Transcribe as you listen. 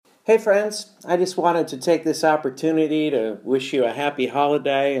Hey friends, I just wanted to take this opportunity to wish you a happy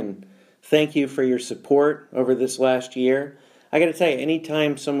holiday and thank you for your support over this last year. I got to tell you,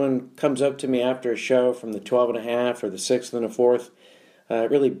 anytime someone comes up to me after a show from the 12 and a half or the 6th and the 4th, it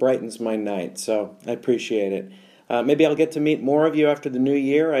really brightens my night, so I appreciate it. Maybe I'll get to meet more of you after the new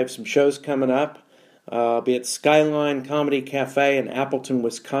year. I have some shows coming up. I'll be at Skyline Comedy Cafe in Appleton,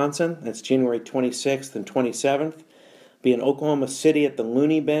 Wisconsin. That's January 26th and 27th. Be in Oklahoma City at the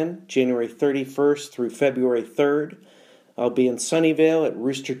Looney Bin, January 31st through February 3rd. I'll be in Sunnyvale at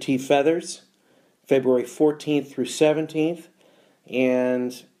Rooster T. Feathers, February 14th through 17th.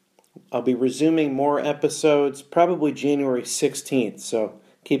 And I'll be resuming more episodes probably January 16th, so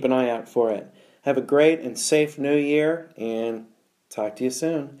keep an eye out for it. Have a great and safe new year, and talk to you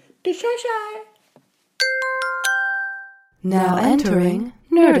soon. Now entering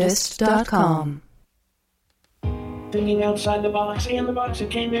Nerdist.com. Thinking outside the box, and the box that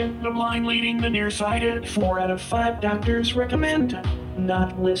came in, the line leading the nearsighted. 4 out of 5 doctors recommend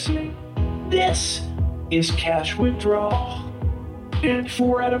not listening. This is cash withdrawal, and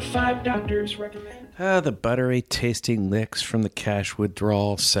 4 out of 5 doctors recommend. The buttery tasting licks from the Cash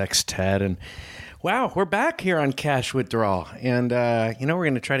Withdrawal Sextet. And wow, we're back here on Cash Withdrawal. And, we're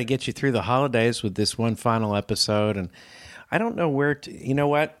going to try to get you through the holidays with this one final episode. And I don't know where to, you know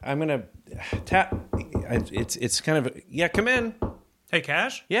what? I'm going to tap. It's kind of, come in. Hey,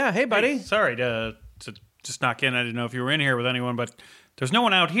 Cash? Yeah, hey, buddy. Hey, sorry to just knock in. I didn't know if you were in here with anyone, but there's no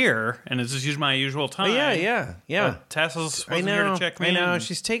one out here, and this is my usual time. Yeah. But Tassel's wasn't here to check me in. I know.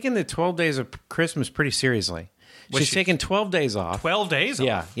 She's taking the 12 days of Christmas pretty seriously. She's taking 12 days off. 12 days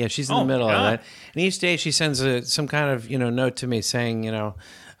off? Yeah, she's in the middle of that. And each day she sends some kind of, note to me saying,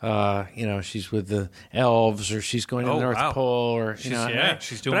 she's with the elves, or she's going to the North Pole, or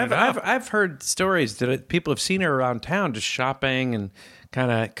she's doing it. I've heard stories that people have seen her around town just shopping and kind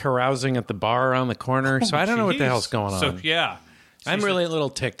of carousing at the bar around the corner. So I don't know what the hell's going on. So yeah, I'm really a little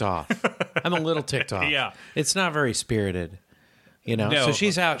ticked off. I'm a little ticked off. Yeah, it's not very spirited. No. So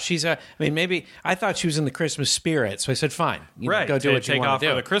she's out. I mean, maybe I thought she was in the Christmas spirit, so I said, "Fine, go do what you want to do." Take off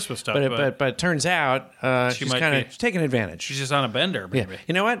for the Christmas stuff, but it turns out she's kind of taking advantage. She's just on a bender, maybe. Yeah.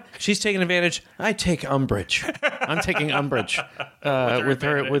 You know what? She's taking advantage. I take umbrage. I'm taking umbrage with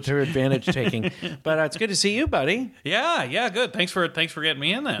her advantage taking. But it's good to see you, buddy. Yeah, good. Thanks for getting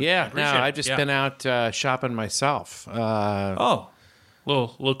me in then. Yeah, I've just been out shopping myself.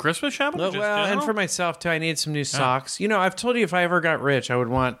 Little Christmas shopping? And for myself, too, I need some new socks. I've told you if I ever got rich, I would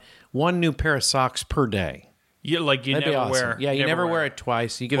want one new pair of socks per day. Yeah, like you That'd never be awesome. wear. Yeah, you never wear it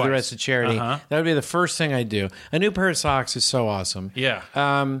twice. You give the rest to charity. Uh-huh. That would be the first thing I do. A new pair of socks is so awesome. Yeah.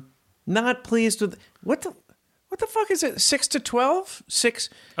 Not pleased with... What the fuck is it? 6 to 12? Size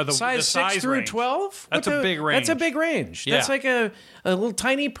 6 through range. 12? That's a big range. That's a big range. Yeah. That's like a little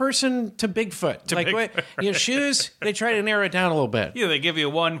tiny person to Bigfoot. Shoes, they try to narrow it down a little bit. Yeah, they give you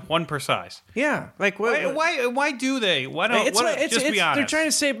one per size. Yeah. Why do they? Why don't just be honest? They're trying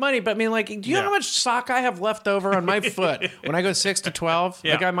to save money, but I mean, do you know how much sock I have left over on my foot when I go 6 to 12?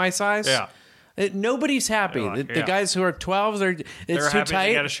 Yeah. Like on my size? Yeah. Nobody's happy. The guys who are 12s, it's too happy tight.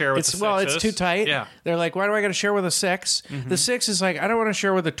 They got to share with the 6s. It's too tight. Yeah. They're like, why do I got to share with a 6? Mm-hmm. The 6 is like, I don't want to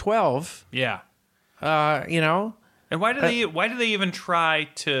share with a 12. Yeah. And why do they even try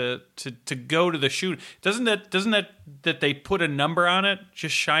to go to the shoe? Doesn't that they put a number on it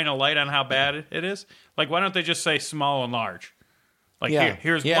just shine a light on how bad it is? Like, why don't they just say small and large? Like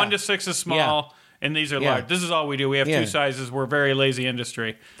here's 1 to 6 is small. And these are large. This is all we do. We have 2 sizes. We're a very lazy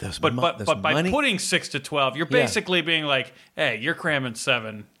industry. But by putting 6 to 12, you're basically being like, hey, you're cramming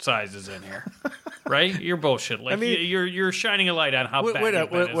 7 sizes in here, right? You're bullshit. Like, you're shining a light on how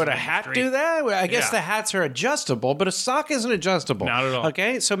bad. Would a hat do that? I guess the hats are adjustable, but a sock isn't adjustable. Not at all.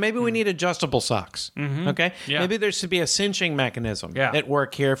 Okay, so maybe we need adjustable socks. Mm-hmm. Okay, maybe there should be a cinching mechanism at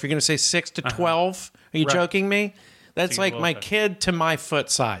work here. If you're going to say 6 to 12, are you joking me? That's like my kid to my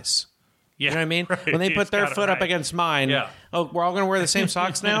foot size. Yeah, you know what I mean? Right. When they put their foot up against mine, we're all going to wear the same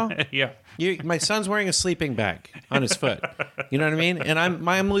socks now? Yeah. My son's wearing a sleeping bag on his foot. You know what I mean? And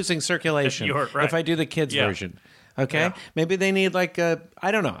I'm losing circulation if I do the kids' version. Okay? Yeah. Maybe they need I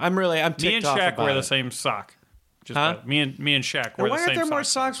don't know. I'm ticked off about it. Me and Shaq wear the same sock. Me and Shaq wear the same Why aren't there more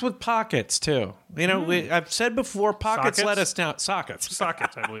socks with pockets, too? I've said before, pockets let us down. Sockets,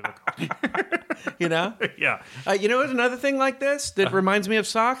 I believe they're called. Yeah. You know what? Another thing like this that reminds me of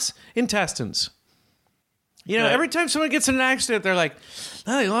socks? Intestines. Every time someone gets in an accident, they're like,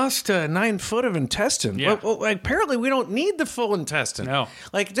 oh, he lost 9 foot of intestine. Yeah. Well, apparently we don't need the full intestine. No.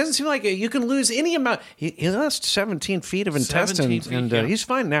 Like, it doesn't seem like you can lose any amount. He lost 17 feet of intestine, 17 feet, and yeah. He's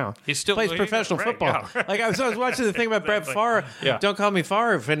fine now. He's still plays professional right, football. yeah. Like, I was watching the thing about Brett Favre. Yeah. Don't call me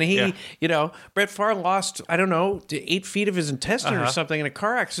Favre. And he, Yeah. Brett Favre lost, I don't know, 8 feet of his intestine or something in a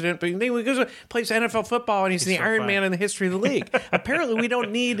car accident. But then he goes plays NFL football, and he's the so Iron fine. Man in the history of the league. Apparently, we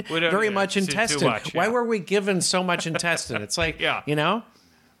don't need We don't very need much too intestine. much, Why yeah. were we given so much intestine? It's like, Yeah. you know?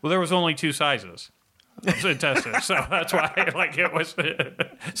 Well, there was only 2 sizes of intestines, so that's why like it was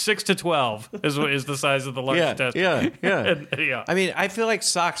 6 to 12 is the size of the large intestine. Yeah. Yeah. I mean, I feel like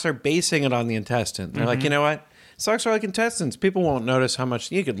socks are basing it on the intestine. They're like, you know what? Socks are like intestines. People won't notice how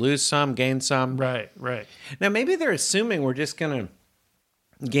much you could lose some, gain some. Right. Now, maybe they're assuming we're just going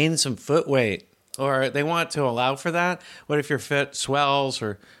to gain some foot weight, or they want to allow for that. What if your foot swells?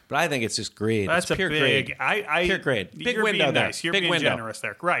 But I think it's just greed. That's it's pure a big. greed. Pure greed. Big you're window being there. nice. You're Big being window. generous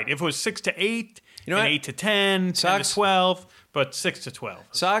there. Right. If it was 6 to 8, You know and what? 8 to 10, 10 Socks- to 12, but 6 to 12.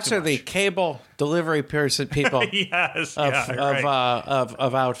 is Socks too are the much. cable delivery person people yes. of right.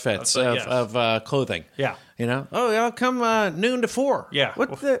 of outfits Yes. of clothing. Yeah. You know, I'll come noon to 4. Yeah.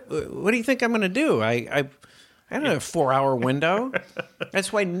 What do you think I'm going to do? I don't have a 4-hour window.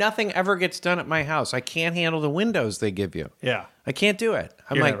 That's why nothing ever gets done at my house. I can't handle the windows they give you. Yeah. I can't do it.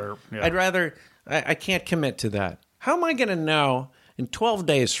 I'm You're like, never- yeah. I'd rather. I can't commit to that. How am I going to know in 12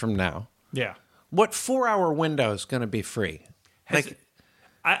 days from now Yeah. what 4-hour window is going to be free? Has-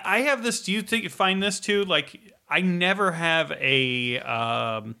 I have this. Do you find this too? Like, I never have a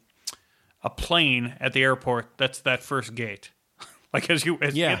plane at the airport that's that first gate. Like as you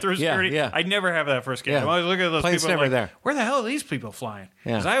Yeah, get through yeah, security, yeah. I never have that first gate. Yeah. I'm always looking at those Plane's people. I'm never like, there. where the hell are these people flying?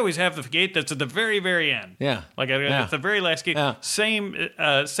 Yeah. Because I always have the gate that's at the very, very end. Yeah. Like Yeah. at the very last gate. Yeah. Same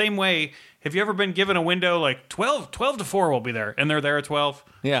way. Have you ever been given a window like 12 to 4 will be there, and they're there at 12?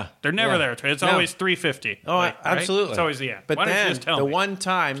 Yeah. They're never Yeah. there. It's No. always 3:50. Oh, right? absolutely. It's always the end. But Why don't then you just tell the me? one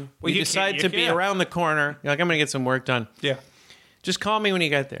time Well, you you decide can't- to be yeah. around the corner, you're like, I'm going to get some work done. Yeah. Just call me when you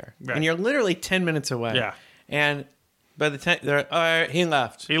get there. Right. And you're literally 10 minutes away. Yeah. And by the time all right, he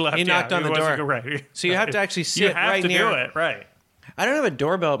left. He left. He knocked yeah, on the wasn't door. Right. So you have to actually sit You have right to near do it. Right. I don't have a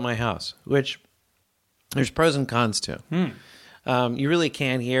doorbell at my house, which there's pros and cons to. You really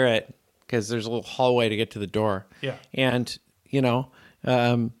can't hear it because there's a little hallway to get to the door. Yeah. And,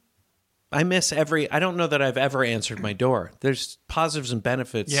 I miss I don't know that I've ever answered my door. There's positives and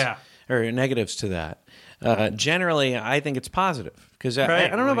benefits Yeah. or negatives to that. Generally, I think it's positive because I Right.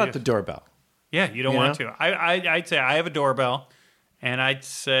 don't know Well, about you- the doorbell. Yeah, you don't You want know? to. I'd say I have a doorbell, and I'd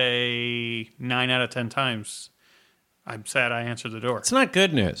say 9 out of 10 times I'm sad I answered the door. It's not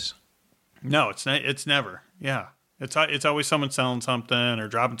good news. No, it's not. It's never. Yeah, it's always someone selling something or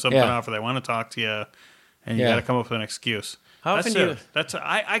dropping something Yeah. off, or they want to talk to you, and you Yeah. got to come up with an excuse. How That's often do you- That's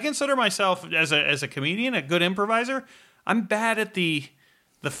I consider myself as a comedian, a good improviser. I'm bad at the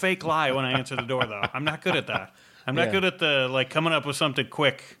fake lie when I answer the door, though. I'm not good at that. I'm not Yeah. good at the coming up with something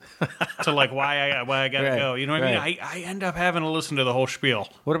quick to why I gotta Right, go. You know what I mean? I end up having to listen to the whole spiel.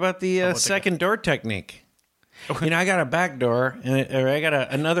 What about the second door technique? I got a back door, or I got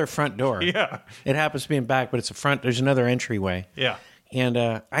another front door. Yeah, It happens to be in back, but it's a front. There's another entryway. yeah. And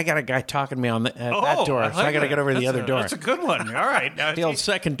I got a guy talking to me on that door, so I like got to that. get over to the other door. That's a good one. All right, now, The old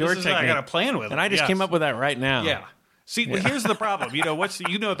second door this is what technique. I got a plan with, And I just Yes. came up with that right now. Yeah. See, well, here's the problem. You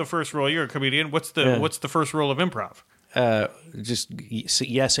know the first rule. You're a comedian. What's the first rule of improv? Just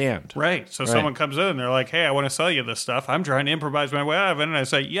yes and. Right. So someone comes in and they're like, "Hey, I want to sell you this stuff. I'm trying to improvise my way out of it." And I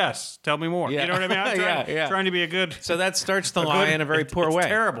say, "Yes, tell me more." Yeah. You know what I mean? I'm trying, Yeah. trying to be a good. So that starts the a lie good- in a very poor it's way.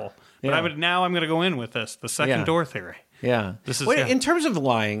 Terrible. But Yeah. now I'm going to go in with the second Yeah. door theory. Yeah. This is- Well, yeah. in terms of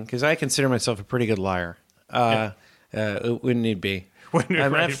lying, because I consider myself a pretty good liar. When need be.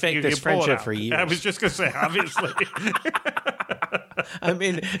 I've Right, faked you this pull it friendship out. for years. I was just going to say, obviously, I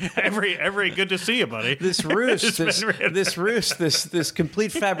mean, every good to see you, buddy. this ruse, It's been- this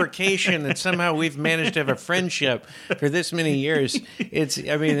complete fabrication that somehow we've managed to have a friendship for this many years.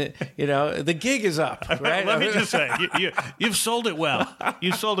 The gig is up, right? Let me just say, you've sold it well.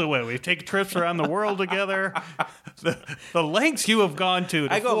 You've sold it well. We've taken trips around the world together. The lengths you have gone to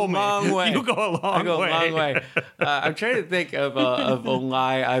I go fool a long me. way. You go a long I go way. a long way. I'm trying to think of a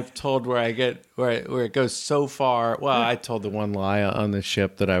lie I've told where it goes so far. Well, I told the one lie on the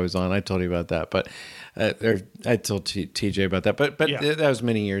ship that I was on. I told you about that, but I told TJ about that. But Yeah. that was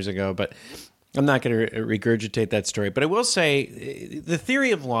many years ago. But I'm not going to regurgitate that story. But I will say the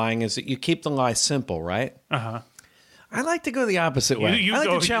theory of lying is that you keep the lie simple, right? Uh-huh. I like to go the opposite way. I like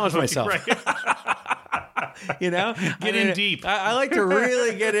to challenge myself. Right. Get in deep. I like to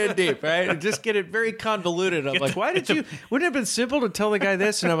really get in deep, right? And just get it very convoluted. I'm like, wouldn't it have been simple to tell the guy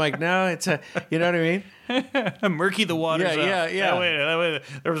this? And I'm like, no, it's you know what I mean? Murky the waters Yeah. That way,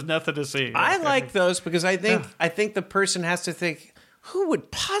 there was nothing to see. I like those because I think the person has to think, who would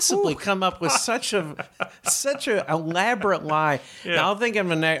possibly come up with such a elaborate lie? Yeah. Now, I'll think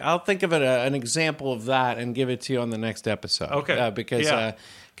of an example of that and give it to you on the next episode. Okay.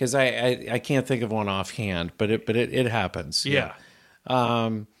 Because I can't think of one offhand, but it happens. Yeah.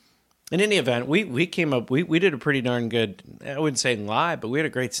 In any event, we came up. We did a pretty darn good. I wouldn't say lie, but we had a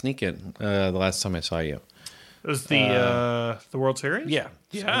great sneak in the last time I saw you. It was the World Series? Yeah.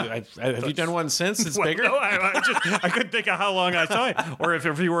 Have you done one since? It's bigger? No, I couldn't think of how long I saw it. Or if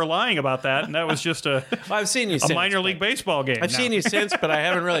you were lying about that, and that was just Well, I've seen you since. minor league baseball game. I've seen you since, but I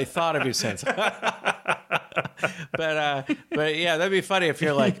haven't really thought of you since. But yeah, that'd be funny if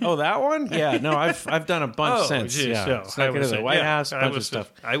you're like, oh, that one? Yeah, no, I've done a bunch since. Geez, yeah, so Snuck into the White House, a bunch of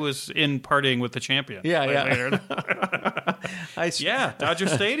stuff. I was in partying with the champion. Yeah. Dodger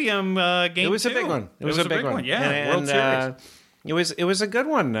Stadium game. It was 2. a big one. It was a big one. Yeah, and, World Series. It was a good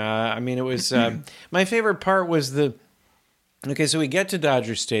one. It was my favorite part was okay. So we get to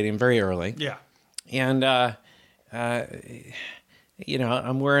Dodger Stadium very early. Yeah. And I'm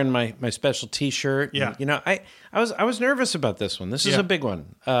wearing my special T-shirt. Yeah. And, I was nervous about this one. This is a big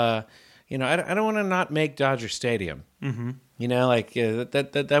one. I don't want to not make Dodger Stadium. Mm-hmm.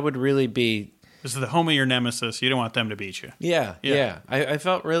 That would really be. This is the home of your nemesis. You don't want them to beat you. Yeah. I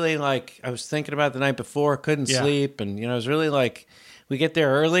felt really like I was thinking about the night before, couldn't sleep, and I was really like, we get there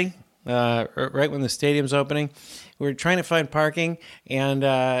early, right when the stadium's opening. We were trying to find parking, and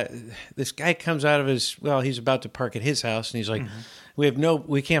this guy comes out of he's about to park at his house, and he's like,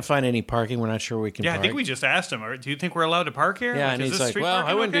 we can't find any parking. We're not sure we can park. I think we just asked him, do you think we're allowed to park here? Yeah, and he's like, well,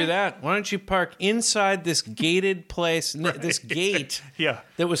 I wouldn't do that. Why don't you park inside this gated place, this gate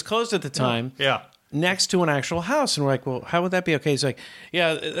that was closed at the time, next to an actual house? And we're like, well, how would that be okay? He's like,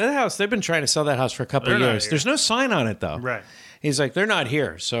 yeah, that house, they've been trying to sell that house for a couple of years. There's no sign on it, though. Right. He's like, they're not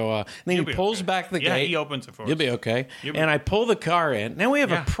here. So then he pulls back the gate. Yeah, he opens it for us. You'll be okay. And I pull the car in. Now we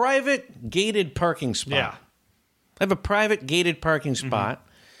have a private gated parking spot. Yeah. I have a private gated parking spot.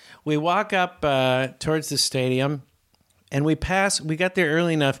 We walk up towards the stadium, and we got there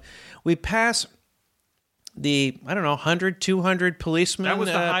early enough. We pass the, 100, 200 policemen that was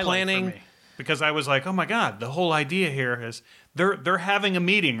the highlight planning. For me, because I was like, oh my God, the whole idea here is they're having a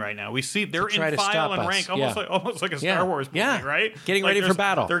meeting right now. We see they're in file and rank, almost like a Star Wars movie, right? Getting ready for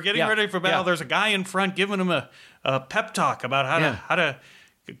battle. They're getting ready for battle. There's a guy in front giving them a pep talk about how to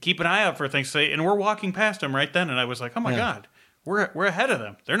keep an eye out for things. And we're walking past them right then, and I was like, oh my God, we're ahead of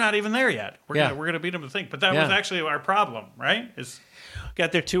them. They're not even there yet. We're gonna beat them to the thing. But that was actually our problem, right?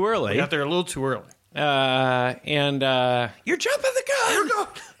 Got there too early. We got there a little too early. And you're jumping the gun.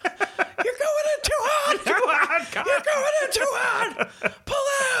 You're going in too hard. You're going in too hard. Pull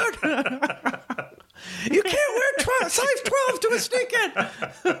out. You can't wear size 12 to a sneak in.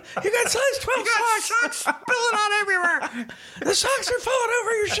 You got size 12 socks spilling out everywhere. The socks are falling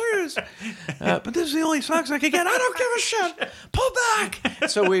over your shoes. But this is the only socks I can get. I don't give a shit. Pull back.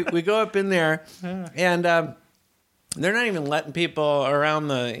 So we go up in there, and they're not even letting people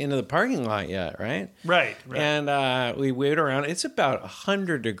around into the parking lot yet, right? Right. And we wait around. It's about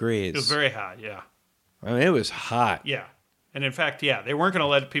 100 degrees. It was very hot, yeah. I mean, it was hot. Yeah. And in fact, they weren't going to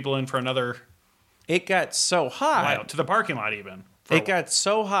let people in for another It got so hot. while, to the parking lot even. It got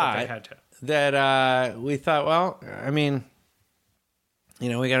so hot that we thought, well, I mean,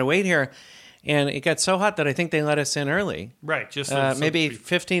 we got to wait here. And it got so hot that I think they let us in early. Right. Just maybe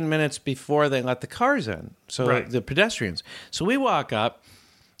 15 minutes before they let the cars in. So the pedestrians. So we walk up,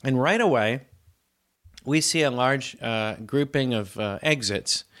 and right away, we see a large grouping of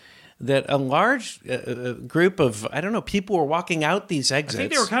exits. That a large group of, people were walking out these exits. I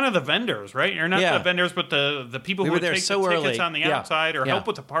think they were kind of the vendors, right? Or not the vendors, but the people who would take the tickets on the outside or help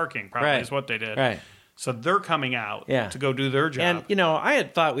with the parking, probably is what they did. Right. So they're coming out to go do their job. And, I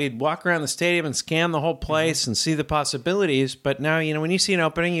had thought we'd walk around the stadium and scan the whole place and see the possibilities. But now, when you see an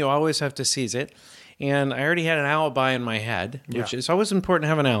opening, you always have to seize it. And I already had an alibi in my head, which is always important to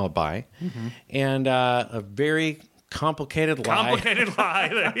have an alibi. Mm-hmm. And a very complicated lie.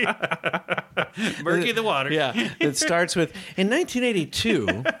 Murky the water. Yeah. It starts with, in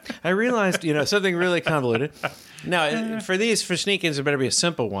 1982, I realized, something really convoluted. Now, for sneak-ins, it better be a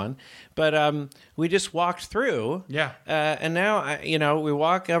simple one. But we just walked through. Yeah. And now, we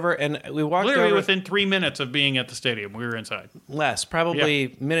walk over, and we walked literally over. within 3 minutes of being at the stadium, we were inside. Less, probably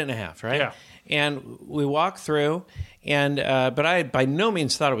a minute and a half, right? Yeah. And we walked through, and but I by no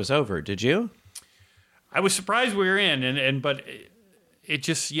means thought it was over. Did you? I was surprised we were in, but it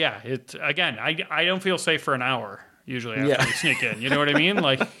just, it again, I don't feel safe for an hour usually after we sneak in. You know what I mean?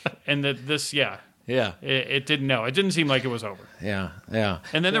 Like, and this, it didn't know. It didn't seem like it was over. Yeah.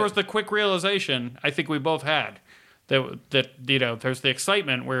 And then there was the quick realization I think we both had that there's the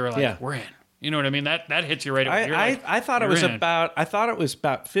excitement where we're like, we're in. You know what I mean? That hits you right away. I thought it was about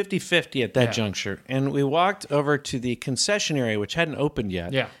 50-50 at that juncture. And we walked over to the concession area, which hadn't opened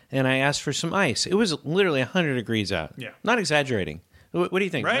yet. Yeah. And I asked for some ice. It was literally 100 degrees out. Yeah. Not exaggerating. What do you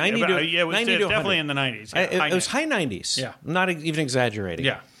think? Right? 90 to, it was 90 to definitely 100. in the 90s. It was high 90s. Yeah. I'm not even exaggerating.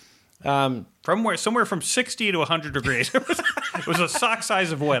 Yeah. Somewhere from 60 to 100 degrees. It was a sock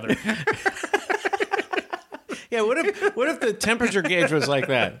size of weather. Yeah, what if the temperature gauge was like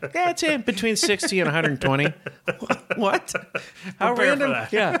that? Yeah, it's in between 60 and 120. What? How Prepare random? for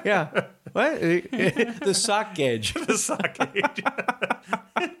that. Yeah. What? The sock gauge. The sock gauge.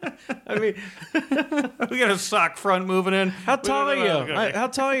 I mean, We got a sock front moving in. how tall are you? How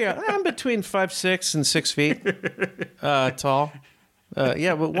tall are you? I'm between 5'6" and 6 feet tall. But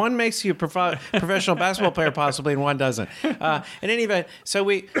one makes you a professional basketball player possibly, and one doesn't. In any event, so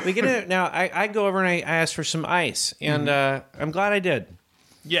we get in it. Now, I go over and I ask for some ice, and I'm glad I did.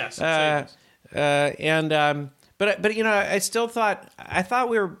 Yes. But I still thought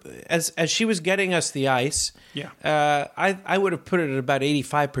we were, as she was getting us the ice. Yeah. I would have put it at about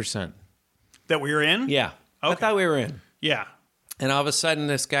 85%. That we were in? Yeah. Okay. I thought we were in. Yeah. And all of a sudden,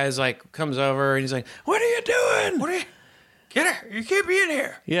 this guy's like, comes over and he's like, "What are you doing? What are you? Get her! You can't be in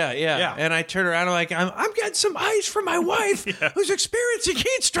here." Yeah. And I turn around and I'm getting some ice for my wife who's experiencing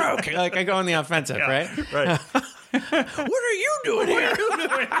heat stroke. Like I go on the offensive, right? Right. What are you doing here? Who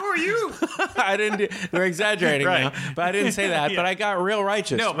are you? I didn't. We're exaggerating Right. now, but I didn't say that. Yeah. But I got real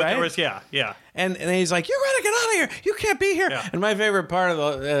righteous. No, but right? there was And he's like, "You gotta get out of here! You can't be here!" Yeah. And my favorite part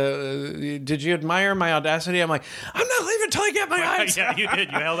of did you admire my audacity? I'm like, "I'm not leaving until I get my ice." Yeah, you did.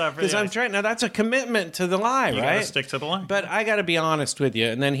 You held out for Because the I'm ice. trying. Now that's a commitment to the lie, You right? gotta stick to the line. But I got to be honest with you.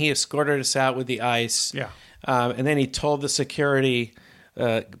 And then he escorted us out with the ice. Yeah. And then he told the security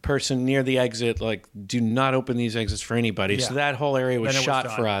person near the exit, like, "Do not open these exits for anybody." Yeah. So that whole area was Then it was shot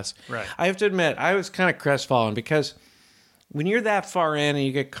done. for us. Right. I have to admit, I was kind of crestfallen because when you're that far in and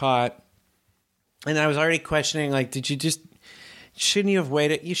you get caught, and I was already questioning, like, shouldn't you have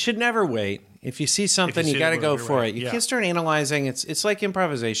waited? You should never wait. If you see something, see you got to it, go you're for right. it. You Yeah. can't start analyzing. It's like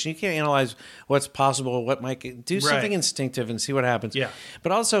improvisation. You can't analyze what's possible, what might do something Right. instinctive and see what happens. Yeah.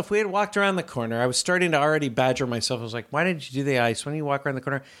 But also, if we had walked around the corner, I was starting to already badger myself. I was like, "Why didn't you do the ice? Why didn't you walk around the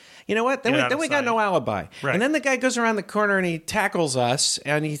corner?" You know what? Then Get out of we got sight. no alibi. Right. And then the guy goes around the corner and he tackles us,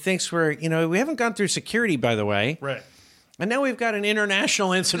 and he thinks we haven't gone through security, by the way. Right. And now we've got an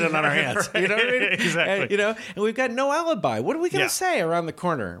international incident on our hands. You know what I mean? Exactly. And we've got no alibi. What are we going to Yeah. say around the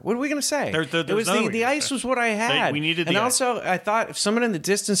corner? What are we going to say? There's it was nothing we the can ice say. was what I had. We needed and the also, I thought if someone in the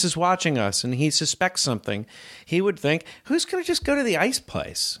distance is watching us and he suspects something, he would think, "Who's going to just go to the ice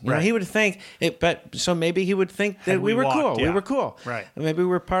place?" You know, Right. he would think it. But so maybe he would think that Had we were walked, cool. We yeah. were cool. Right. Maybe we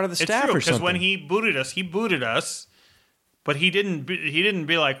were part of the It's staff true or because something. when he booted us, but he didn't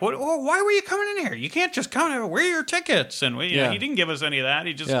be like, "What? Oh, why were you coming in here? You can't just come in. Where are your tickets?" And Yeah. he didn't give us any of that.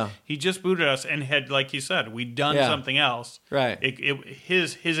 He just booted us and had, like you said, we'd done Yeah. something else. Right.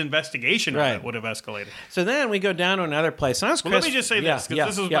 His investigation of Right. it would have escalated. So then we go down to another place. And I was Well, let me just say this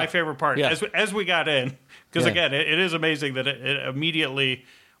because this was my favorite part. Yeah. As we got in, because Yeah. again, it is amazing that it immediately,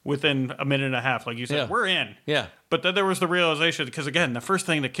 within a minute and a half, like you said, Yeah. we're in. Yeah. But then there was the realization because again, the first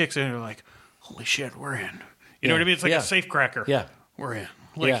thing that kicks in, you're like, "Holy shit, we're in." You know what I mean? It's like Yeah. a safe cracker. Yeah. We're in.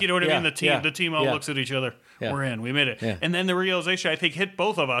 Like, Yeah. you know what I Yeah. mean? The team all Yeah. looks at each other. Yeah. We're in. We made it. Yeah. And then the realization, I think, hit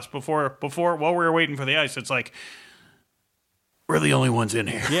both of us before while we were waiting for the ice. It's like, we're the only ones in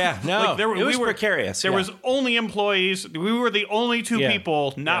here. Yeah, no, it was precarious. There yeah. was only employees. We were the only two Yeah.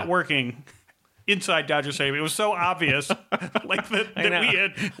 people not Yeah. working inside Dodger Stadium. It was so obvious, like that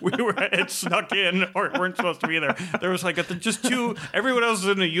we had snuck in or weren't supposed to be there. There was like just two. Everyone else is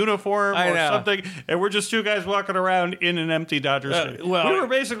in a uniform I or know. something, and we're just two guys walking around in an empty Dodger Stadium. well, we were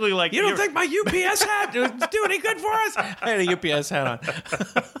basically like, You don't think my UPS hat would do any good for us? I had a UPS hat on.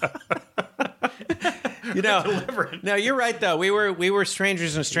 No, you're right though. We were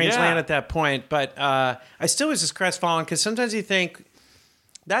strangers in a strange Yeah. land at that point, but I still was just crestfallen because sometimes you think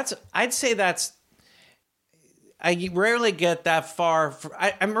I rarely get that far.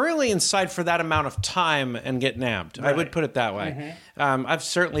 I'm rarely inside for that amount of time and get nabbed. I would put it that way. I've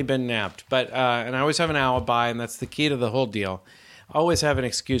certainly been nabbed, but and I always have an alibi, and that's the key to the whole deal. Always have an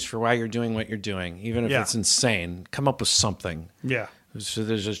excuse for why you're doing what you're doing, even if Yeah. it's insane. Come up with something. yeah. So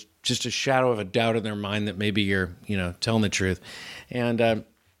there's just a shadow of a doubt in their mind that maybe you're, telling the truth. And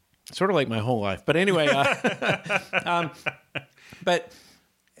Sort of like my whole life. But anyway, but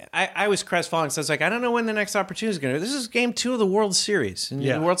I was crestfallen. So I was like, I don't know when the next opportunity is going to be. This is game 2 of the World Series. And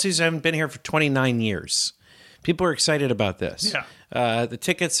Yeah. the World Series haven't been here for 29 years. People are excited about this. Yeah. The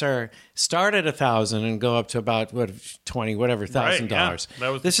tickets start at $1,000 and go up to about $1,000. yeah. That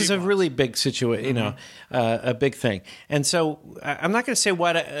was the This is cheap a ones. really big situation, a big thing. And so I'm not going to say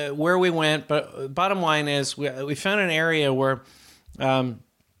where we went, but bottom line is we found an area where, and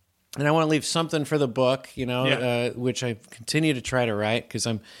I want to leave something for the book, Yeah. which I continue to try to write because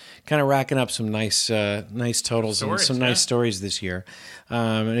I'm kind of racking up some nice totals Stories, and some yeah. nice stories this year.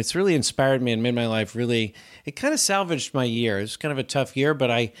 And it's really inspired me and made my life really, it kind of salvaged my year. It was kind of a tough year,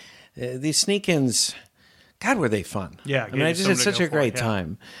 but these sneak-ins, God, were they fun. Yeah, I mean, I just had such a great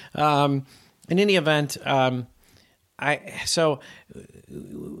time. In any event, I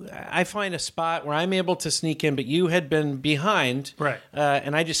find a spot where I'm able to sneak in, but you had been behind. Right.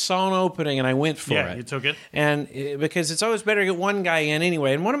 And I just saw an opening and I went for it. Yeah, you took it. And because it's always better to get one guy in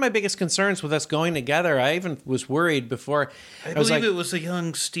anyway. And one of my biggest concerns with us going together, I even was worried before. I was believe like, it was a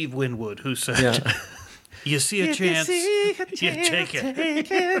young Steve Winwood who said, you see a chance, you take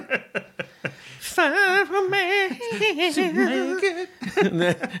it. Find a man.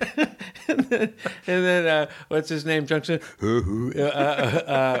 and then what's his name? Junction. Who's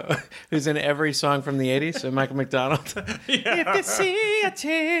in every song from the 80s? Michael McDonald. If you see a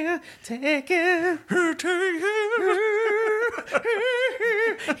chance, take it.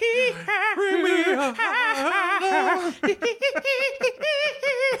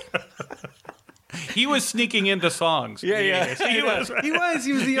 He was sneaking into songs. Yeah. He was. He was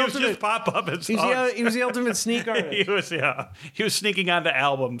the He was ultimate. just pop up in He songs. was the ultimate sneak artist. He was sneaking onto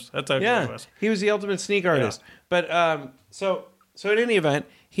albums. That's how good it was. He was the ultimate sneak artist. But so in any event,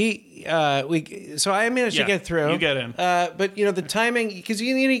 I managed to Yeah, get through. you get in. But the timing, because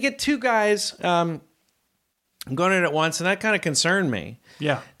you get two guys going in at once, and that kind of concerned me.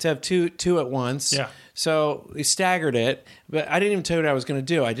 Yeah. To have two at once. Yeah. So we staggered it, but I didn't even tell you what I was going to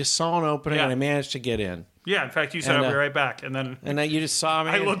do. I just saw an opening Yeah. and I managed to get in. Yeah, in fact, you said And, I'll be right back. And then And then you just saw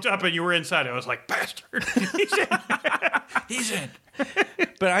me. I looked up and you were inside. I was like, bastard. He's in. He's in.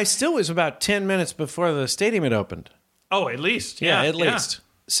 But I still was about 10 minutes before the stadium had opened. Oh, at least. Yeah, at least.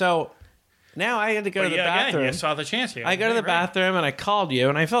 So now I had to go to the bathroom. You saw the chance here. I go to the bathroom and I called you,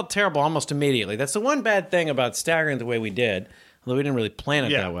 and I felt terrible almost immediately. That's the one bad thing about staggering the way we did, although we didn't really plan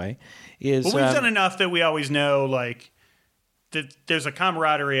it Yeah. that way. Is But we've done enough that we always know, like, that there's a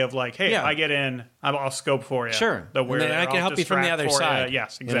camaraderie of, like, hey, Yeah. if I get in, I'll scope for you. Sure. The And then I can I'll help you from the distract other for side, you.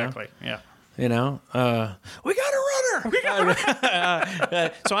 Yes, you know? exactly. Yeah. we got a runner.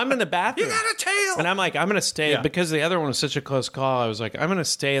 So I'm in the bathroom. You got a tail. And I'm like, I'm going to stay, Yeah. because the other one was such a close call, I was like, I'm going to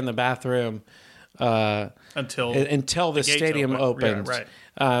stay in the bathroom until the gates stadium open. Yeah, opens. right.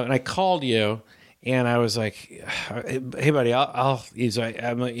 And I called you, and I was like, "Hey, buddy, I'll." He's like,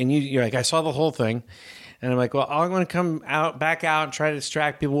 you're like, I saw the whole thing, and I'm like, well, I'm going to come back out, and try to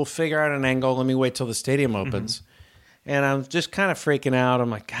distract people. We'll figure out an angle. Let me wait till the stadium opens. And I'm just kind of freaking out. I'm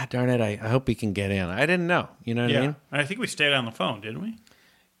like, God darn it! I hope he can get in. I didn't know. You know what I Yeah. mean? And I think we stayed on the phone, didn't we?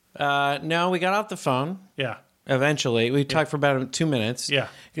 No, we got off the phone. Yeah. Eventually, we talked for about 2 minutes. Yeah.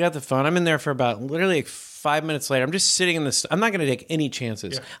 Got off the phone. I'm in there for about literally like 5 minutes later. I'm just sitting in this. I'm not going to take any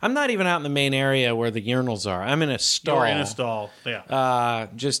chances. Yeah. I'm not even out in the main area where the urinals are. I'm in a stall. You're in a stall. Yeah.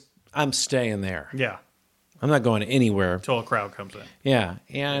 I'm staying there. Yeah. I'm not going anywhere. Until a crowd comes in. Yeah.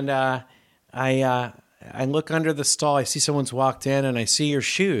 And I look under the stall. I see someone's walked in, and I see your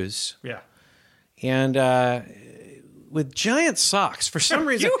shoes. Yeah. And with giant socks for some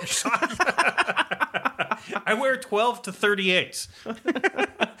reason. I wear 12 to 38s.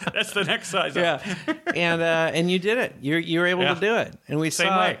 That's the next size. Up. Yeah, and you did it. You were able Yeah. to do it, and we Same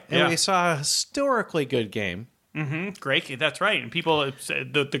saw way. Yeah. we saw a historically good game. Great. That's right. And people,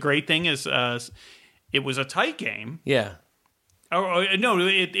 the great thing is, it was a tight game. Yeah, No,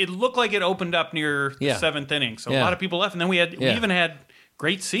 it looked like it opened up near the Yeah. seventh inning. So a Yeah. lot of people left, and then we Yeah. even had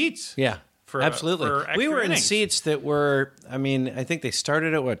great seats. yeah, For, absolutely. for extra we were in innings. seats that were. I mean, I think they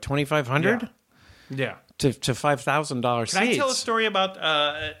started at what $2,500 Yeah. to $5,000 Can seats. I tell a story about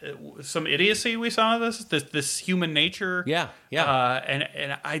some idiocy we saw this human nature? Yeah, yeah.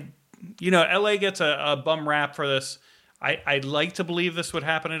 And I, LA gets a bum rap for this. I'd like to believe this would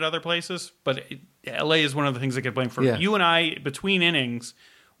happen at other places, but LA is one of the things that get blamed for. Yeah. You and I, between innings,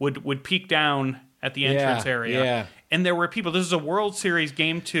 would peek down at the entrance area. Yeah. And there were people. This is a World Series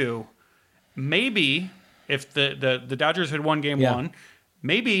Game 2. Maybe if the Dodgers had won Game Yeah. 1,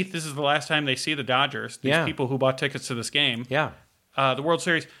 maybe this is the last time they see the Dodgers. These Yeah. people who bought tickets to this game. Yeah, The World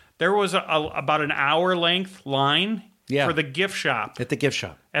Series. There was about an hour length line for the gift shop. At the gift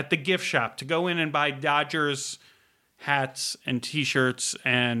shop. At the gift shop to go in and buy Dodgers hats and T-shirts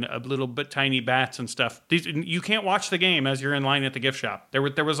and a little bit tiny bats and stuff. You can't watch the game as you're in line at the gift shop.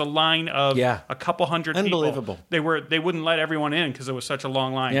 There was a line of a couple hundred Unbelievable. people. They wouldn't let everyone in because it was such a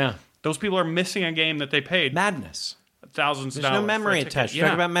long line. Yeah. Those people are missing a game that they paid Madness. thousands of There's dollars. no memory attached.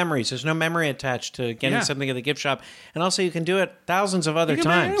 Talk about memories. There's no memory attached to getting something at the gift shop. And also, you can do it thousands of other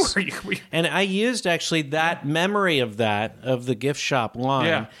times. And I used actually that memory of the gift shop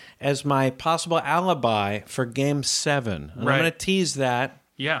line as my possible alibi for Game 7. And I'm going to tease that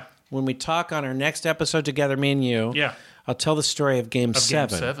when we talk on our next episode together, me and you. Yeah. I'll tell the story of Game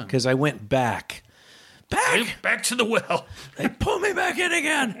 7 because I went back to the well. They pull me back in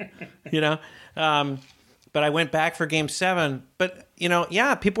again. But I went back for Game 7. But,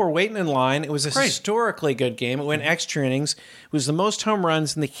 people were waiting in line. It was a historically good game. It went extra innings. It was the most home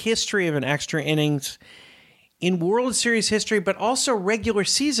runs in the history of an extra innings in World Series history, but also regular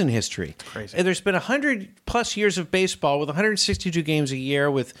season history. Crazy. And there's been 100-plus years of baseball with 162 games a year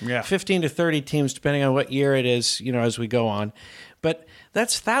with 15 to 30 teams, depending on what year it is, as we go on. But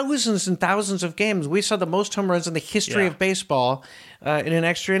that's thousands and thousands of games. We saw the most home runs in the history of baseball in an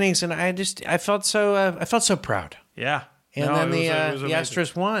extra innings, and I felt so proud. Yeah. And then the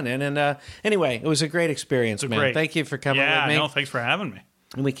Astros won. And then, anyway, it was a great experience, man. Thank you for coming with me. No, thanks for having me.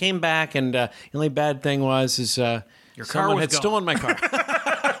 And we came back, and the only bad thing was your car had stolen my car.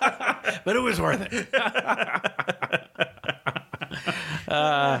 But it was worth it.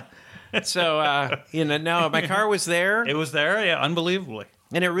 No, my car was there. It was there, unbelievably.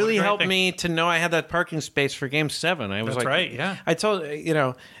 And it really helped me to know I had that parking space for Game 7. I was That's right, yeah. I told,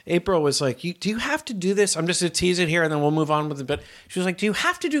 April was like, do you have to do this? I'm just going to tease it here and then we'll move on with it. But she was like, do you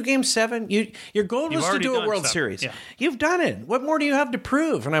have to do Game 7? Your goal was to do a World Series. Yeah. You've done it. What more do you have to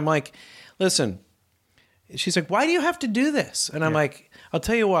prove? And I'm like, listen. She's like, why do you have to do this? And I'm like, I'll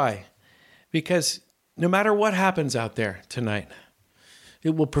tell you why. Because no matter what happens out there tonight,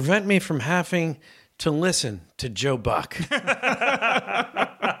 it will prevent me from having to listen to Joe Buck.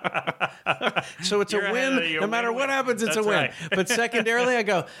 So it's a win. No matter what happens, it's a win. Right. But secondarily, I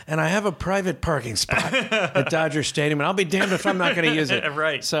go, and I have a private parking spot at Dodger Stadium, and I'll be damned if I'm not going to use it.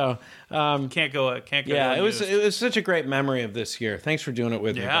 Right. So can't go. Yeah, it was such a great memory of this year. Thanks for doing it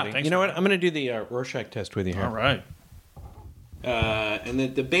with me, buddy. Thanks. You know what? I'm going to do the Rorschach test with you here. All right. And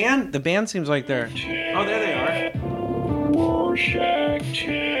the band seems like they're. Oh, there they are. Rorschach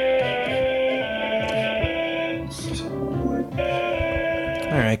test.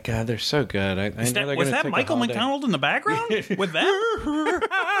 All right, God, they're so good. Was that Michael McDonald in the background with that?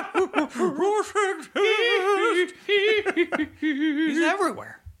 He's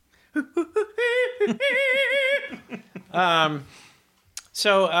everywhere.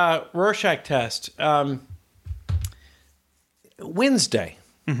 So Rorschach test. Wednesday.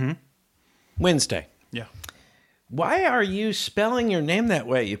 Mm-hmm. Wednesday. Yeah. Why are you spelling your name that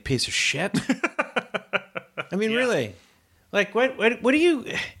way, you piece of shit? I mean, really. Like, what do you...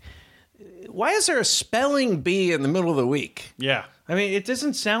 Why is there a spelling bee in the middle of the week? Yeah. I mean, it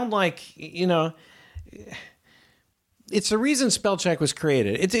doesn't sound like, it's the reason spell check was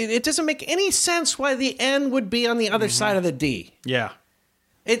created. It doesn't make any sense why the N would be on the other side of the D. Yeah.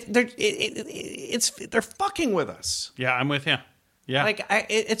 They're fucking with us. Yeah, I'm with you. Yeah. Like,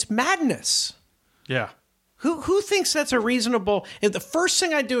 it's madness. Yeah. Who thinks that's a reasonable... If the first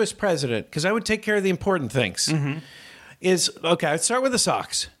thing I do as president, because I would take care of the important things, is, okay, I'd start with the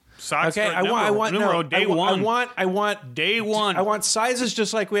socks. Socks. Okay, I want day one. I want day one. I want sizes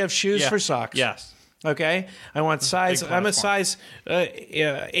just like we have shoes for socks. Yes. Okay, I want size. I'm a size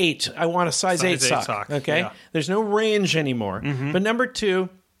 8. I want a size 8 sock. Okay, there's no range anymore. But number 2,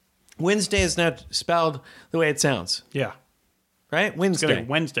 Wednesday is not spelled the way it sounds. Yeah. Right? Wednesday.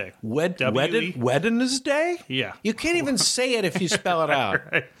 Wednesday. Wednesday? Yeah. You can't even say it if you spell it out.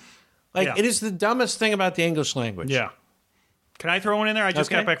 Right. Like, it is the dumbest thing about the English language. Yeah. Can I throw one in there? I just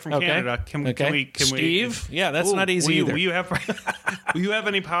got back from Canada. Can we? Steve? Yeah, that's not easy either. Will you have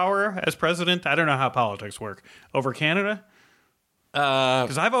any power as president? I don't know how politics work over Canada.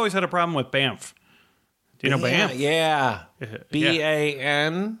 Because I've always had a problem with Banff. Do you know Banff? Yeah.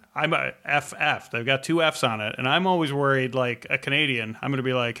 B-A-N? I'm a FF. They've got 2 Fs on it. And I'm always worried, like a Canadian, I'm going to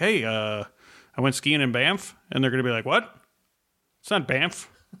be like, hey, I went skiing in Banff. And they're going to be like, what? It's not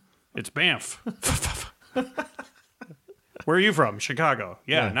Banff. It's Banff. Where are you from? Chicago.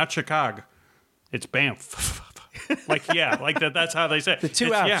 Yeah, not Chicago. It's Banff. like that's how they say it. The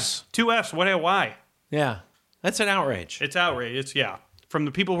 2 Fs. 2 Fs. Why? Yeah. That's an outrage. It's outrage. It's, from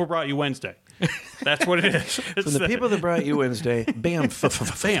the people who brought you Wednesday. That's what it is. From the people that brought you Wednesday, Banff.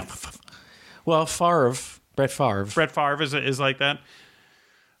 Well, Favre Brett Favre. Brett Favre is like that.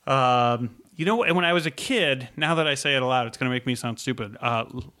 You know, and when I was a kid, now that I say it aloud, it's going to make me sound stupid.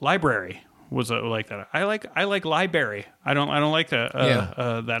 Library was like that. I like library. I don't like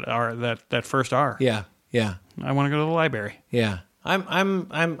that first R. Yeah, yeah, I want to go to the library. yeah. I'm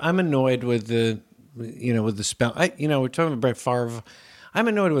annoyed with with the spell. We're talking about Brett Favre. I'm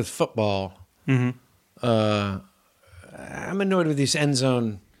annoyed with football. Mm-hmm. I'm annoyed with these end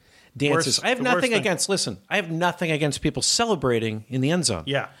zone dances. I have nothing against. Listen, I have nothing against people celebrating in the end zone.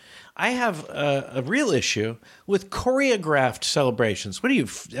 Yeah. I have a real issue with choreographed celebrations. What are you,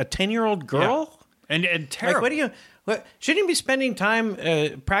 a 10-year-old girl? Yeah. And terrible. Like, shouldn't you be spending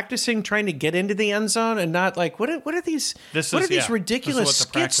time practicing trying to get into the end zone and not like what are these ridiculous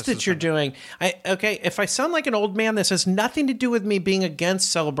skits that you're doing? If I sound like an old man, this has nothing to do with me being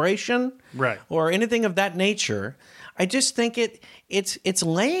against celebration, right, or anything of that nature. I just think it's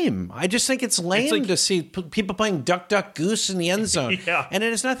lame. I just think it's lame to see people playing duck, duck, goose in the end zone. Yeah. And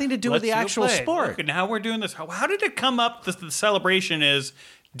it has nothing to do with the actual sport. Look, now we're doing this. How did it come up that the celebration is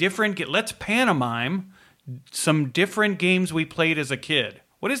different? Let's pantomime some different games we played as a kid.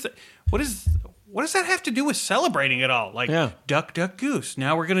 What does that have to do with celebrating at all? Like duck, duck, goose.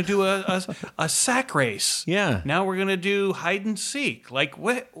 Now we're going to do a sack race. Yeah. Now we're going to do hide and seek. Like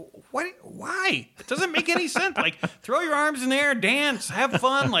what? Why? It doesn't make any sense. Like throw your arms in the air, dance, have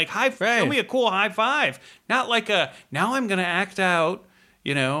fun. Like show me a cool high five. Not like now I'm going to act out.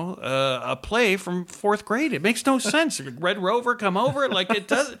 A play from fourth grade. It makes no sense. Red Rover, come over. Like it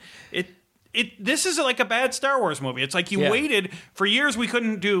does. This is like a bad Star Wars movie. It's like you waited for years. We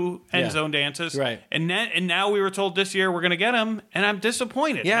couldn't do end zone dances, right? And now we were told this year we're going to get them, and I'm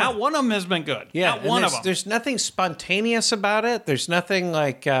disappointed. Yeah. Not one of them has been good. Yeah, not one of them. There's nothing spontaneous about it. There's nothing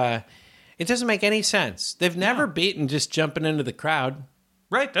like it doesn't make any sense. They've never beaten just jumping into the crowd.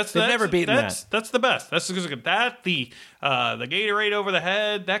 Right, They've never beaten that. That's the best. That's that the Gatorade over the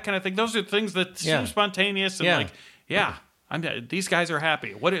head, that kind of thing. Those are things that seem spontaneous and these guys are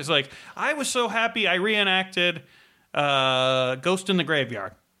happy. What is like? I was so happy I reenacted Ghost in the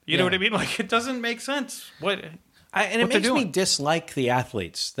Graveyard. You know what I mean? Like it doesn't make sense. It makes me dislike the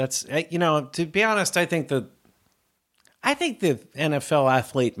athletes. That's to be honest, I think the NFL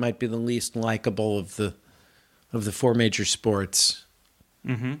athlete might be the least likable of the four major sports.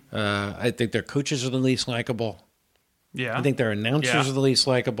 Mm-hmm. I think their coaches are the least likable. Yeah, I think their announcers are the least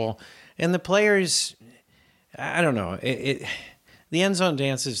likable, and the players. I don't know. The end zone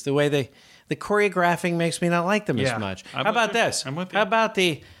dances, the way the choreographing makes me not like them as much. How about this? I'm with you. How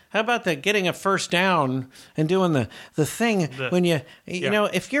about the getting a first down and doing the thing when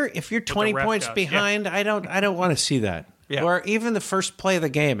if you're 20 points behind, I don't want to see that. Yeah. Or even the first play of the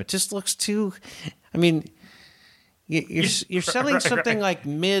game, it just looks too. I mean, you're selling something like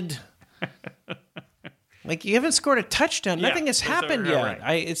mid. Like you haven't scored a touchdown. Yeah. Nothing has happened yet.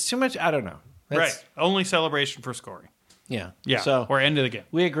 Right. It's too much. I don't know. Right. Only celebration for scoring. Yeah. Yeah. So or end of the game.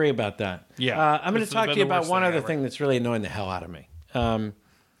 We agree about that. Yeah. I'm going to talk to you about one other thing that's really annoying the hell out of me.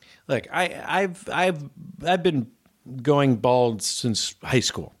 Look, I've been going bald since high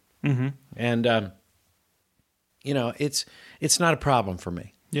school, and it's not a problem for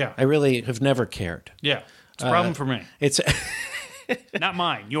me. Yeah. I really have never cared. Yeah. It's a problem for me. It's. Not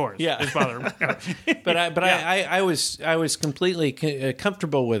mine, yours. Yeah, it's bothering me. but I was completely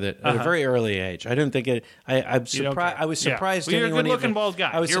comfortable with it at a very early age. I didn't think it. I'm surprised. I was surprised. Well, you're a good-looking bald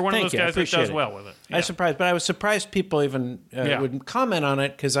guy. You're one of those guys that does well with it. I was surprised, but I was surprised people even would comment on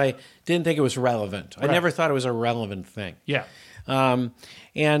it because I didn't think it was relevant. I never thought it was a relevant thing. Yeah. But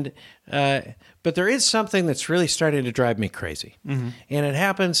there is something that's really starting to drive me crazy, and it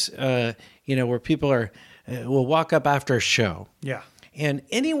happens. Where people will walk up after a show. Yeah. And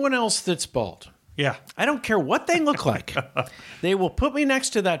anyone else that's bald. Yeah. I don't care what they look like. They will put me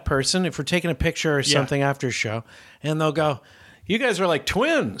next to that person if we're taking a picture or something after a show, and they'll go, "You guys are like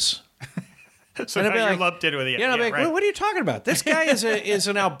twins." So now you're lumped in with it. Yeah, right. What are you talking about? This guy is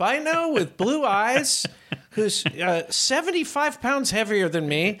an albino with blue eyes who's 75 pounds heavier than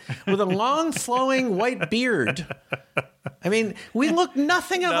me with a long flowing white beard. I mean, we look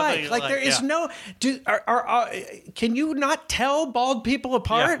nothing alike. Like there is no. Can you not tell bald people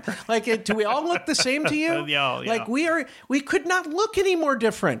apart? Yeah. Like, do we all look the same to you? Yeah. Like we could not look any more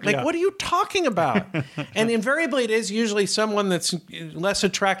different. Like, what are you talking about? And invariably, it is usually someone that's less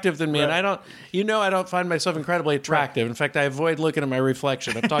attractive than me. Right. And I don't find myself incredibly attractive. Right. In fact, I avoid looking at my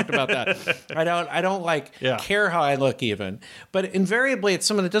reflection. I've talked about that. I don't care how I look even. But invariably, it's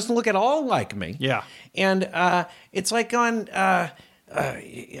someone that doesn't look at all like me. Yeah. And it's like on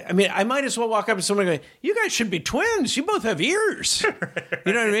I mean, I might as well walk up to someone and go, "You guys should be twins. You both have ears." You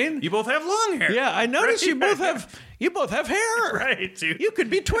know what I mean? You both have long hair. Yeah, I noticed you both have hair. Right. You could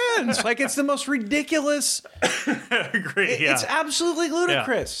be twins. Like, it's the most ridiculous. Great. Yeah. It's absolutely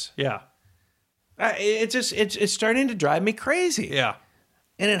ludicrous. Yeah. It's starting to drive me crazy. Yeah.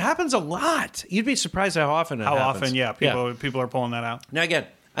 And it happens a lot. You'd be surprised how often it How happens. often? Yeah. People are pulling that out. Now, again,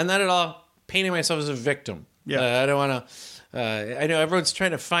 I'm not at all painting myself as a victim. Yeah. I don't want to. I know everyone's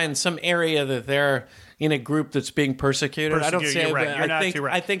trying to find some area that they're in a group that's being persecuted. I don't say you're right. that. You're not too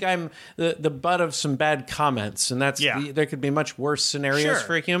right. I think I'm the butt of some bad comments, and that's there could be much worse scenarios Sure,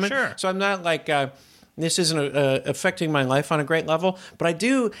 for a human. sure. So I'm not like this isn't affecting my life on a great level, but I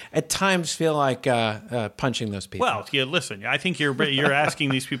do at times feel like punching those people. Well, yeah, listen, I think you're asking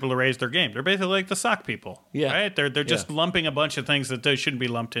these people to raise their game. They're basically like the sock people. Yeah. Right? They're just lumping a bunch of things that they shouldn't be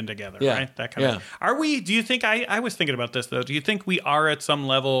lumped in together. Yeah. Right? That kind of. Are we? Do you think? I was thinking about this though. Do you think we are at some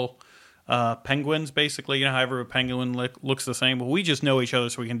level penguins? Basically, you know how every penguin looks the same. Well, we just know each other,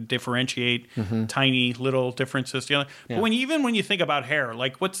 so we can differentiate tiny little differences together. Yeah. But when you think about hair,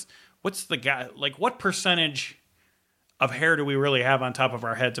 like what's the guy? Like what percentage of hair do we really have on top of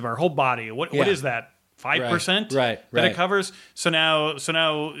our heads of our whole body? What is that? 5%? Right. That it covers. So now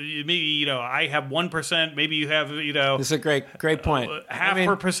maybe I have 1%. Maybe you have This is a great point. half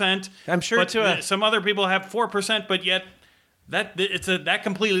per percent. I'm sure but some other people have 4%, but yet that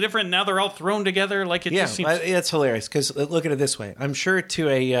completely different. Now they're all thrown together. Like it just seems. It's hilarious because look at it this way. I'm sure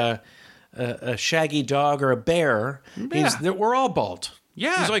to a shaggy dog or a bear, we're all bald.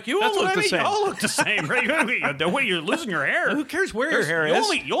 Yeah, he's like, you all look the same. You all look the same, right? The way you're losing your hair. Who cares where your hair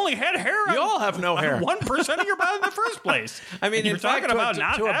is? You only had hair. You all have no hair. 1% of your body in the first place. I mean, you're in fact, talking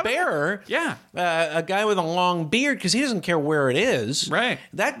about to a bear, a guy with a long beard, because he doesn't care where it is. Right.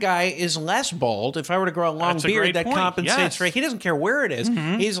 That guy is less bald. If I were to grow a long beard, that compensates for it. He doesn't care where it is.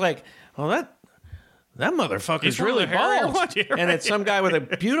 He's like, well, that motherfucker's really bald. And it's some guy with a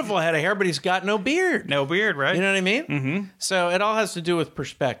beautiful head of hair, but he's got no beard. No beard, right? You know what I mean? Mm-hmm. So it all has to do with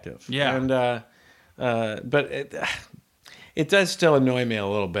perspective. Yeah. And but it does still annoy me a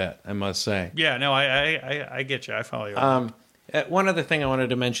little bit, I must say. Yeah, no, I get you. I follow you. One other thing I wanted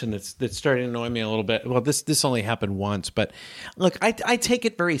to mention that's starting to annoy me a little bit. Well, this only happened once, but look, I take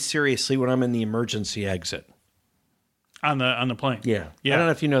it very seriously when I'm in the emergency exit. On the plane. Yeah. I don't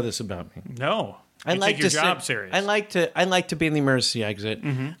know if you know this about me. No. I like take your job serious. I like to be in the emergency exit.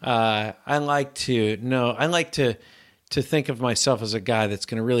 Mm-hmm. I like to think of myself as a guy that's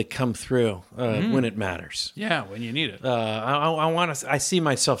going to really come through when it matters. Yeah, when you need it. I see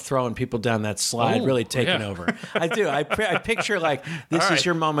myself throwing people down that slide, really taking over. I do. I picture like this is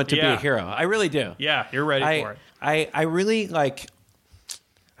your moment to be a hero. I really do. Yeah, you're ready for it. I really like.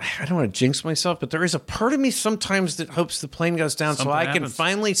 I don't want to jinx myself, but there is a part of me sometimes that hopes the plane goes down so I can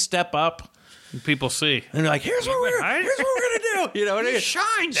finally step up. People see. And they're like, here's what we're going to do. You know what I mean?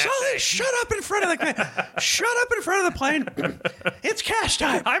 Shine that thing. Shut up in front of the plane. Shut up in front of the plane. It's cash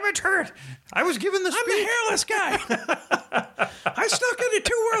time. I'm a turd. I was given the speech. I'm the hairless guy. I snuck into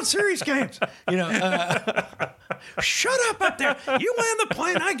 2 World Series games. Shut up there. You land the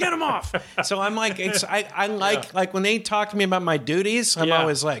plane, I get them off. So I'm like, I like when they talk to me about my duties, I'm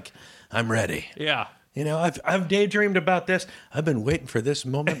always like, I'm ready. Yeah. I've daydreamed about this. I've been waiting for this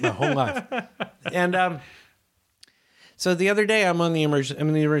moment my whole life. And so the other day, I'm in the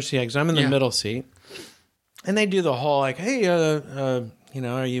emergency exit. I'm in the middle seat, and they do the whole like, "Hey, are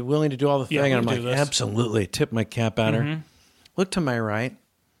you willing to do all the thing?" And I'm like, "Absolutely." Tip my cap at her. Look to my right.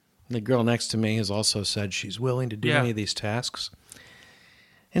 The girl next to me has also said she's willing to do any of these tasks,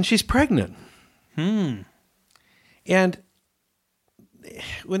 and she's pregnant. And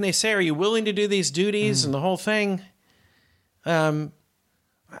when they say, "Are you willing to do these duties?" and the whole thing, I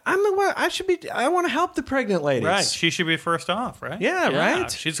want to help the pregnant ladies. Right. She should be first off, right? Yeah,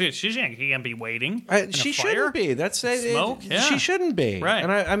 right. She can't be waiting. She shouldn't be. That's smoke. She shouldn't be. Right.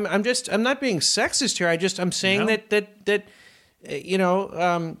 And I'm not being sexist here. I'm saying that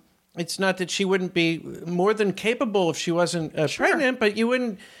it's not that she wouldn't be more than capable if she wasn't pregnant, but you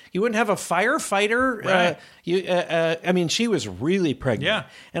wouldn't have a firefighter. Right. She was really pregnant. Yeah.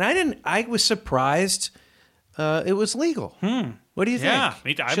 And I was surprised it was legal. What do you think? Yeah,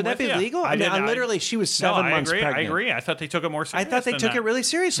 should that be legal? Literally, she was 7 months pregnant. I agree. I thought they took it more seriously. I thought they took it really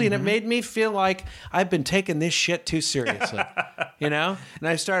seriously, and it made me feel like I've been taking this shit too seriously. And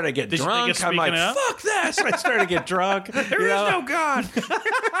I started to get drunk. I'm like, fuck this. I started to get drunk. There is no God.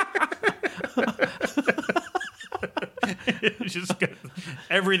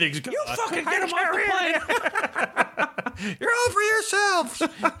 Everything's gone. You fucking get him off the plane. You're all for yourselves.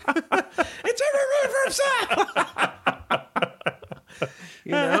 It's every room for himself.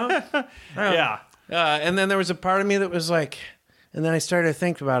 You know? Yeah. And then there was a part of me that was like, and then I started to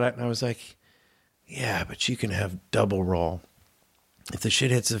think about it, and I was like, yeah, but you can have double roll. If the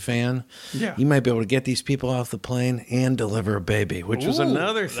shit hits the fan, you might be able to get these people off the plane and deliver a baby, which was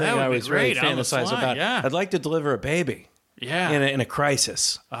another thing that would I be was really great on the fantasized fly, about. yeah. I'd like to deliver a baby in a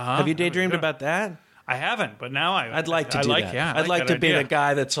crisis. Have you daydreamed about that? I haven't, but now I'd like to do that. Yeah, I'd like to be the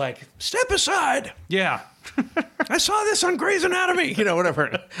guy that's like, step aside. Yeah. I saw this on Grey's Anatomy. You know,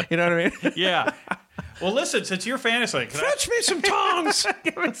 whatever. You know what I mean? Yeah. Well, listen, since you're fantasizing, Fetch me some tongs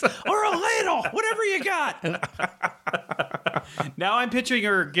or a ladle, whatever you got. now I'm picturing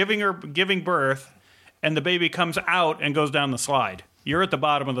her giving birth, and the baby comes out and goes down the slide. You're at the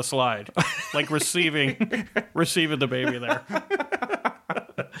bottom of the slide, like receiving the baby there,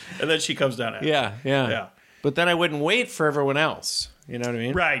 and then she comes down. Yeah. But then I wouldn't wait for everyone else. You know what I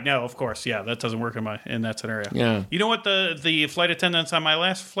mean? Right. No, of course. Yeah, that doesn't work in that scenario. Yeah. You know what the flight attendants on my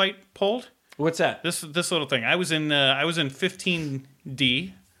last flight pulled? What's that? This little thing. I was in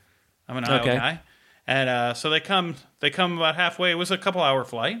 15D. I'm an aisle guy, and so they come about halfway. It was a couple hour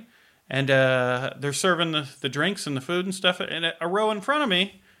flight, and they're serving the drinks and the food and stuff. And a row in front of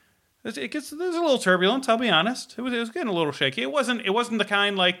me, there's a little turbulence. I'll be honest. It was getting a little shaky. It wasn't the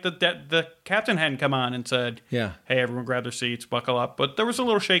kind like the captain hadn't come on and said, "Yeah, hey, everyone, grab their seats, buckle up." But there was a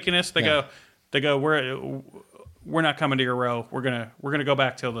little shakiness. They go, we're not coming to your row. We're gonna go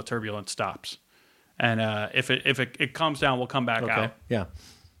back till the turbulence stops, and if it calms down, we'll come back out. Yeah,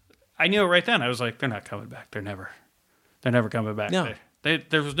 I knew it right then. I was like, they're not coming back. They're never coming back. No.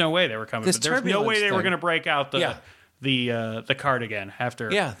 There was no way they were coming. This There was no way they were turbulence going to break out the thing. the card again after.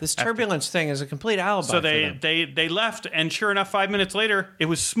 Yeah, this turbulence thing is a complete alibi. So for them. they left, and sure enough, 5 minutes later, it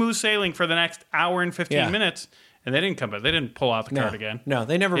was smooth sailing for the next hour and 15 minutes. And they didn't come back. They didn't pull out the card again. No,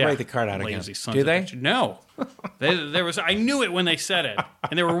 they never break the card out again. Lazy sons Do of they? bitches. No. There was. I knew it when they said it,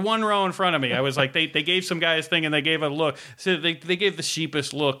 and there were one row in front of me. I was like, they gave some guy his thing, and they gave a look. So they gave the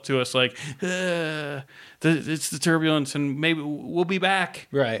sheepish look to us, like, it's the turbulence, and maybe we'll be back,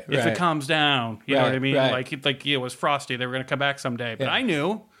 Right, if it calms down. You know what I mean? Right. Like it was Frosty. They were going to come back someday, but I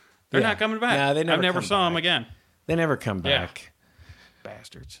knew they're not coming back. Nah, they never I never come saw them back. again. They never come back.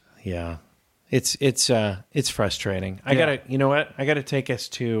 Bastards. Yeah. It's frustrating. I gotta, you know what? I gotta take us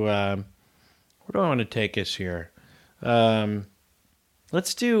to, where do I want to take us here?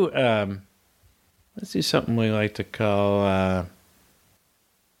 Let's do something we like to call,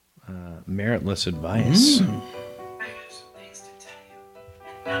 meritless advice. I have some things to tell you,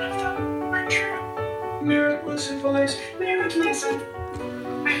 and none of them are true. Meritless advice, meritless advice.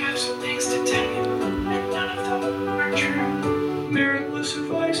 I have some things to tell you, and none of them are true. Meritless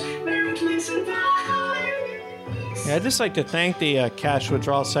advice, meritless advice. Yeah, I'd just like to thank the Cash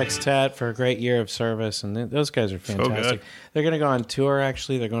Withdrawal Sextet for a great year of service, and those guys are fantastic. good. They're going to go on tour,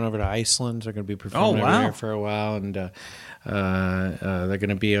 actually. They're going over to Iceland. They're going to be performing over there for a while, and they're going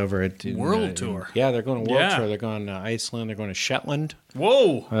to be over at... World tour. Yeah, they're going to world Yeah. tour. They're going to Iceland. They're going to Shetland.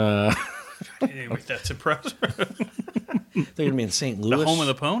 Whoa. Anyway, that's impressive. They're going to be in St. Louis. The home of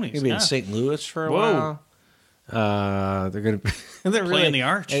the ponies. They're going to be yeah. in St. Louis for a Whoa. while. They're going to be... They're Playing the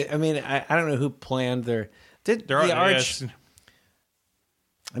Arch. I mean, I don't know who planned their... Did There are- the Arch... yes.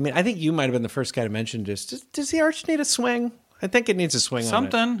 I mean, I think you might have been the first guy to mention just, does the Arch need a swing? I think it needs a swing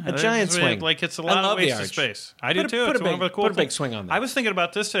Something. on it. A giant It's swing. Like it's a I lot love of the wasted Arch. space. I Put do a- too. put It's a one of big- the cool put a big things. swing on that. I was thinking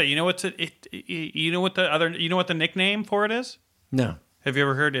about this today. You know what? You know what the nickname for it is? No. Have you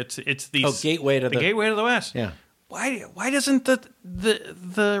ever heard? It's the Gateway to the... Gateway to the West. Yeah. Why doesn't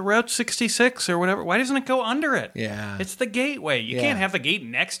the Route 66 or whatever? Why doesn't it go under it? Yeah. It's the gateway. You Yeah. can't have the gate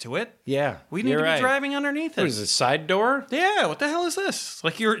next to it. Yeah. We need You're to be right. driving underneath it. What is this, side door? Yeah, what the hell is this?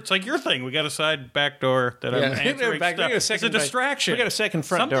 It's like your thing. We got a side back door that I'm Yeah. answering Back- we stuff. got a It's a second back- distraction. we got a second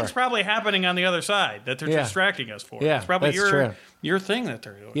front door. Something's probably happening on the other side that they're Yeah. distracting us for. Yeah, it's probably that's true. your thing that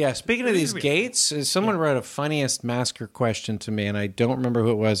they're doing. Yeah, speaking of these Maybe. gates, someone wrote a funniest masker question to me, and I don't remember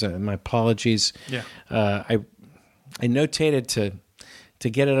who it was, and my apologies. Yeah. I notated to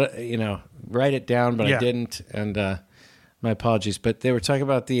get it, write it down, but I Yeah. didn't, and my apologies. But they were talking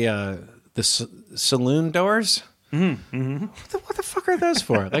about the saloon doors. Mm-hmm. What the fuck are those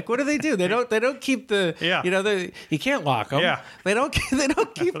for? Like, what do they do? They don't keep the you can't lock them. Yeah. They don't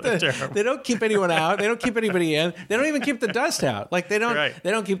keep Terrible. they don't keep anyone out. They don't keep anybody in. They don't even keep the dust out. Like they don't Right. they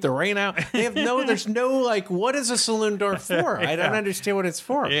don't keep the rain out. There's no like, what is a saloon door for? I don't understand what it's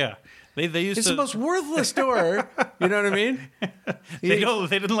for. Yeah. They used It's to the most worthless door. You know what I mean? they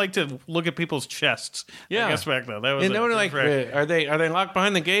didn't like to look at people's chests. Yeah. I guess back then. That was And no one like, right. are they locked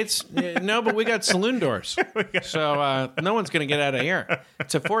behind the gates? No, but we got saloon doors, so no one's going to get out of here.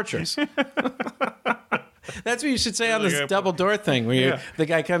 It's a fortress. That's what you should say on Really this good double door thing. Where the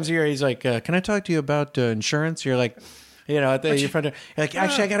guy comes here, he's like, "Can I talk to you about insurance?" You're like, at your front door. You're like,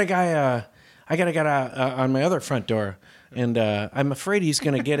 actually, I got a guy. I got a guy on my other front door, and I'm afraid he's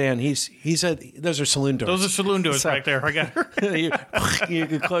going to get in. He said those are saloon doors. Those are saloon doors right there. I got you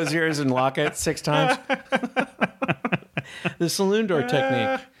can close yours and lock it 6 times. The saloon door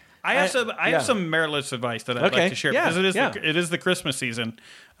technique. I have some meritless advice that I'd like to share because it is the Christmas season,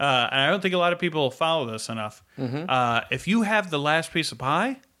 and I don't think a lot of people follow this enough. If you have the last piece of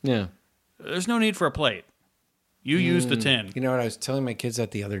pie, there's no need for a plate. You use the tin. You know what? I was telling my kids that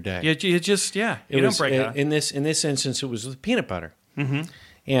the other day. You don't break it. In this instance, it was with peanut butter.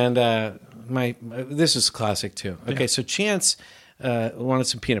 And this is classic too. Okay, so Chance wanted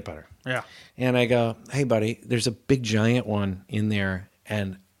some peanut butter. Yeah. And I go, hey, buddy, there's a big giant one in there,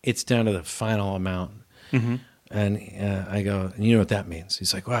 and it's down to the final amount. And I go, and you know what that means?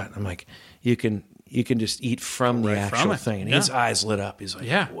 He's like, what? I'm like, you can just eat from the actual thing. And his eyes lit up. He's like,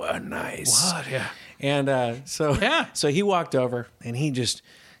 what? Nice. What? Yeah. And so he walked over, and he's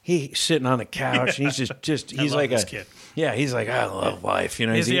sitting on the couch, and he's like this kid. Yeah, he's like, I love life.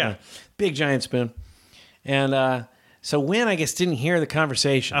 He's eating a big giant spoon. And so Wynn, I guess, didn't hear the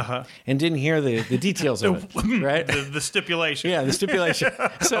conversation and didn't hear the details of it, right? The stipulation. Yeah, the stipulation.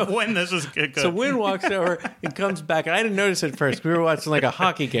 So when this is good. So Wynn walks over and comes back, and I didn't notice at first. We were watching like a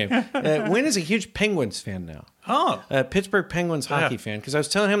hockey game. Wynn is a huge Penguins fan now. Oh. Pittsburgh Penguins hockey fan, because I was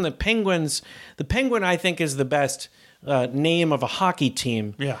telling him the Penguin, I think, is the best name of a hockey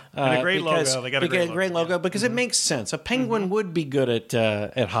team. Yeah, and a great logo. They got a great logo. Because it makes sense. A penguin would be good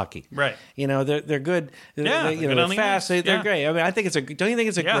at hockey. Right. They're good. Yeah, they're fast. They're great. I mean, I think it's a. Don't you think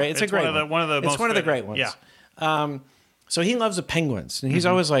it's a great? It's a great one. One of the most. It's one of the great ones. Yeah. So he loves the Penguins, and he's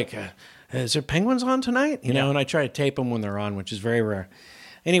always like, "Is there Penguins on tonight?" And I try to tape them when they're on, which is very rare.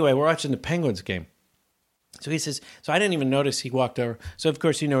 Anyway, we're watching the Penguins game. So he says, so I didn't even notice he walked over. So, of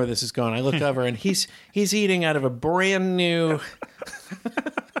course, you know where this is going. I look over, and he's eating out of a brand new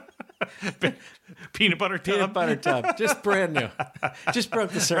peanut butter tub. Just brand new. Just broke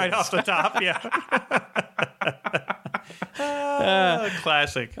the surface. Right off the top, yeah.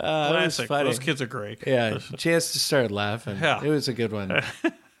 Classic. Classic. Those kids are great. Yeah. Chance just started laughing. Yeah. It was a good one.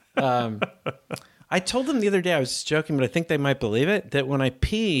 I told them the other day, I was joking, but I think they might believe it, that when I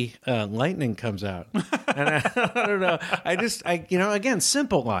pee, lightning comes out. And I don't know. Again,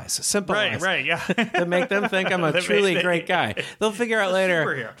 simple lies. Right, yeah. To make them think I'm a truly great guy. They'll figure out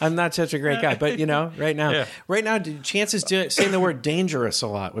later I'm not such a great guy. But, right now, Chance is saying the word dangerous a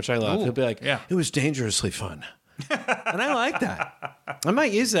lot, which I love. He'll be like, it was dangerously fun. And I like that. I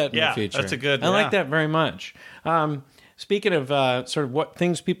might use that in the future. That's a good. I like that very much. Speaking of sort of what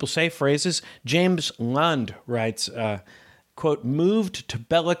things people say, phrases, James Lund writes, quote, moved to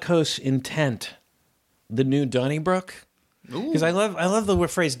bellicose intent, the new Donnybrook. Because I love the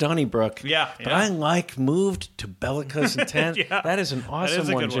phrase Donnybrook. Yeah. But I like moved to bellicose intent. That is an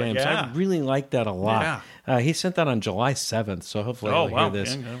awesome one, James. I really like that a lot. Yeah. He sent that on July 7th, so hopefully I'll hear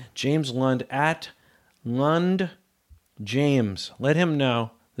this. Yeah. James Lund at Lund James. Let him know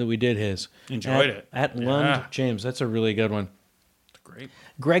that we did his. Enjoyed it. At Lund James. That's a really good one. Great.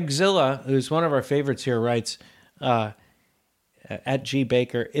 Greg Zilla, who's one of our favorites here, writes, at G.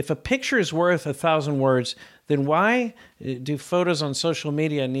 Baker, if a picture is worth 1,000 words, then why do photos on social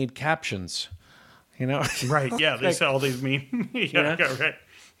media need captions? Right, yeah. They sell all these memes. Right.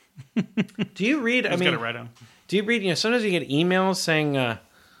 Do you read, do you read, sometimes you get emails saying,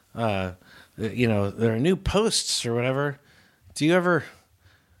 there are new posts or whatever. Do you ever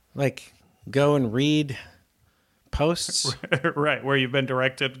go and read posts? Right, where you've been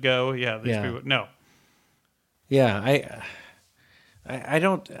directed to go. Yeah, people, no. Yeah, I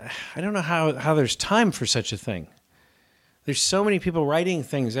don't know how there's time for such a thing. There's so many people writing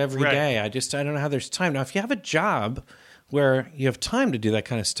things every day. I don't know how there's time. Now, if you have a job where you have time to do that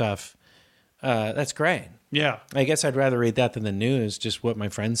kind of stuff, that's great. Yeah. I guess I'd rather read that than the news, just what my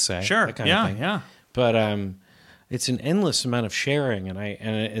friends say. Sure. That kind of thing. Yeah. But it's an endless amount of sharing, and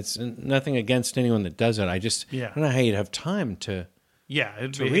it's nothing against anyone that does it. I don't know how you'd have time to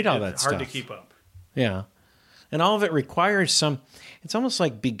read all that stuff. Hard to keep up. Yeah. And all of it requires it's almost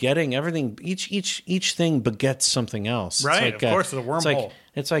like begetting everything. Each thing begets something else. Right, it's of course, the wormhole.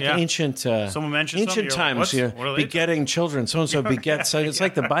 It's like ancient someone mentioned ancient times. Like, what begetting children. So-and-so begets. It's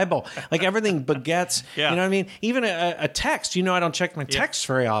like the Bible. Like everything begets. Yeah. You know what I mean? Even a text. I don't check my texts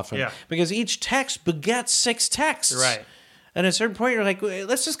very often. Yeah. Because each text begets 6 texts. Right. And at a certain point, you're like,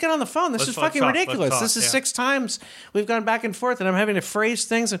 let's just get on the phone. This is fucking let's ridiculous. talk, This is yeah. 6 times we've gone back and forth, and I'm having to phrase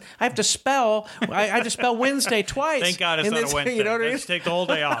things, and I have to spell. I have to spell Wednesday twice. Thank God it's And not this- a Wednesday. You know what I mean? Let's take the whole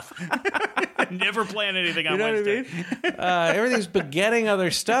day off. Never plan anything on You know Wednesday. what I mean? Everything's begetting other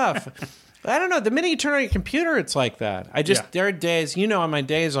stuff. I don't know. The minute you turn on your computer, it's like that. There are days, on my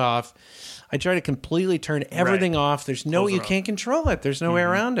days off, I try to completely turn everything off. There's no, Close it you off. can't control it. There's no way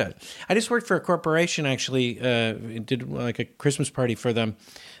around it. I just worked for a corporation, actually, did like a Christmas party for them,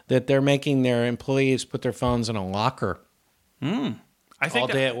 that they're making their employees put their phones in a locker I think all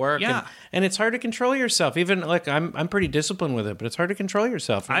day at work. Yeah. And it's hard to control yourself. Even like I'm pretty disciplined with it, but it's hard to control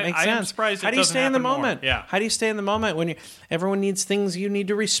yourself. And it makes I sense. am surprised it How do you doesn't stay in the happen more. moment? Yeah. How do you stay in the moment when everyone needs things you need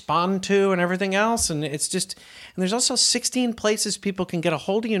to respond to and everything else? And it's just, and there's also 16 places people can get a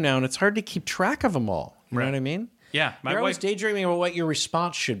hold of you now, and it's hard to keep track of them all. You know what I mean? Yeah. You're always daydreaming about what your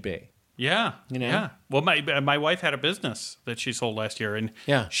response should be. Yeah. know? Yeah. Well, my wife had a business that she sold last year, and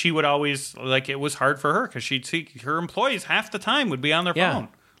Yeah. she would always, like, it was hard for her because she'd see her employees half the time would be on their Yeah. phone.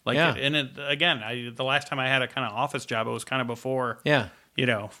 Like, Yeah. the last time I had a kind of office job, it was kind of before, Yeah.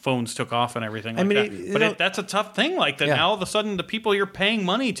 phones took off and everything like mean, that. That's a tough thing. Like that Yeah. now all of a sudden the people you're paying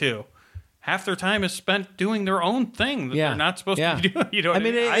money to, half their time is spent doing their own thing that they're not supposed to be doing. You know, I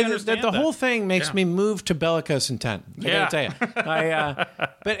mean, I understand the that. whole thing makes me move to bellicose intent. I Yeah. gotta tell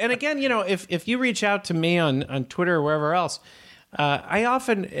you. And again, if you reach out to me on Twitter or wherever else, I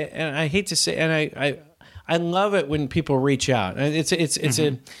often, and I hate to say, and I love it when people reach out. And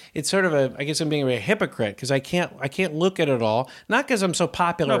it's sort of a, I guess I'm being a hypocrite because I can't look at it all. Not because I'm so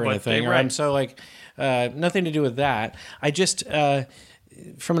popular or but anything, or right. I'm so like nothing to do with that. I just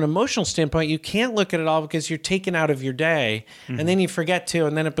from an emotional standpoint, you can't look at it all because you're taken out of your day, and then you forget to,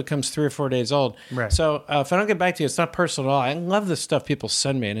 and then it becomes 3 or 4 days old. Right. So if I don't get back to you, it's not personal at all. I love the stuff people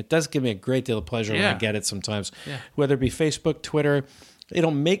send me, and it does give me a great deal of pleasure when I Yeah. get it sometimes, whether it be Facebook, Twitter.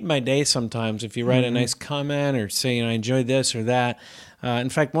 It'll make my day sometimes if you write a nice comment or say, I enjoyed this or that. In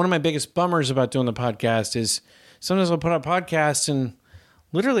fact, one of my biggest bummers about doing the podcast is sometimes I'll put out podcasts and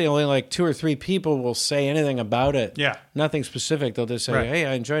literally only like 2 or 3 people will say anything about it. Yeah. Nothing specific. They'll just say, Right. hey,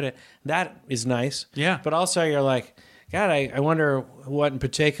 I enjoyed it. That is nice. Yeah. But also you're like, God, I wonder what in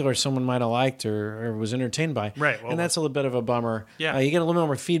particular someone might have liked or was entertained by. Right. Well, and that's a little bit of a bummer. Yeah. You get a little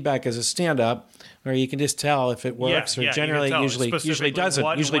more feedback as a stand-up, where you can just tell if it works Yeah, or you generally can tell usually specifically doesn't.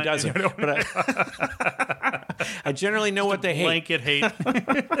 what Usually went- doesn't. But I generally know what they hate. Blanket hate.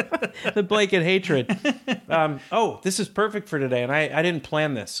 The blanket hatred. This is perfect for today, and I didn't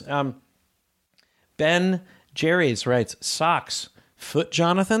plan this. Ben Jerry's writes, socks, foot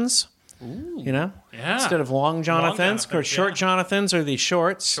Jonathans. Yeah. Instead of long Jonathans. Of course, Jonathans, short yeah. Jonathans are the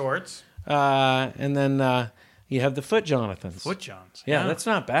shorts. Shorts. And then you have the foot Jonathans. Foot Johns. Yeah, that's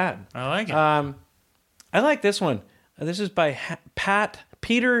not bad. I like it. I like this one. This is by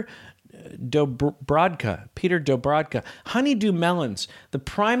Peter Dobrodka. Peter Dobrodka. Honeydew melons, the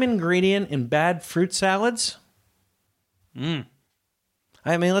prime ingredient in bad fruit salads. I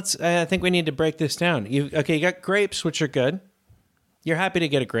mean, I think we need to break this down. You got grapes, which are good. You're happy to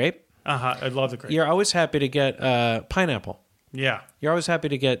get a grape. I love the grape. You're always happy to get pineapple. Yeah. You're always happy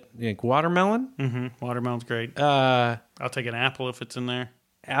to get watermelon. Watermelon's great. I'll take an apple if it's in there.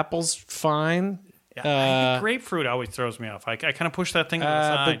 Apple's fine. Grapefruit always throws me off. I kind of push that thing to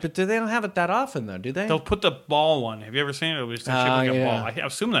the side. But they don't have it that often, though, do they? They'll put the ball one. Have you ever seen it? It'll be shaped like a ball. I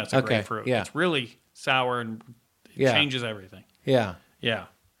assume that's a Okay, grapefruit. yeah. It's really sour and it Yeah. changes everything. Yeah. Yeah.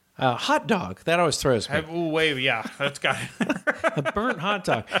 Hot dog. That always throws me. Yeah. That's got A burnt hot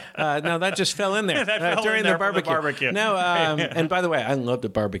dog. No, that just fell in there That fell during in the there from the barbecue. barbecue. No, and by the way, I love to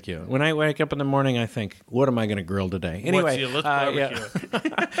barbecue. When I wake up in the morning, I think, what am I going to grill today? Anyway, let's barbecue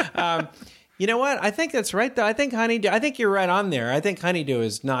it. You know what? I think that's right, though. I think honeydew. I think you're right on there. I think honeydew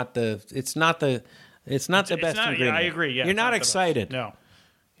is not the. It's not the best ingredient. Yeah, I agree. Yeah, you're it's not the best. excited. No.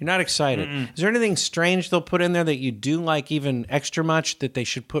 You're not excited. Is there anything strange they'll put in there that you do like even extra much that they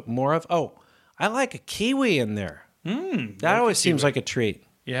should put more of? Oh, I like a kiwi in there. That always seems like a treat.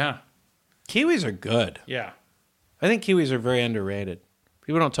 Yeah. Kiwis are good. Yeah. I think kiwis are very underrated.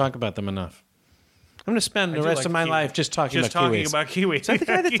 People don't talk about them enough. I'm going to spend the do rest like of my kiwi. life just talking Just about talking kiwis. about kiwis. Is that the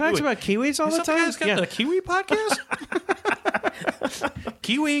guy that talks about kiwis all the Is that time? guy's got the Kiwi podcast?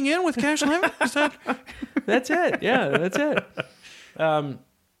 Kiwiing in with Cash Lemon? Is that... That's it. Yeah, that's it.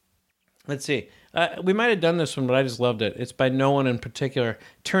 Let's see. We might have done this one, but I just loved it. It's by no one in particular.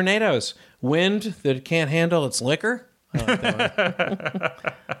 Tornadoes. Wind that can't handle its liquor. I like that one.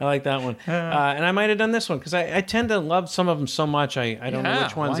 I like that one. And I might have done this one because I tend to love some of them so much. I don't know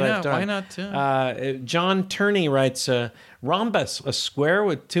which ones why I've not? done. Why not? John Turney writes, rhombus, a square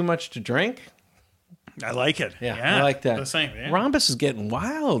with too much to drink. I like it. Yeah, I like that. The same. Yeah. Rhombus is getting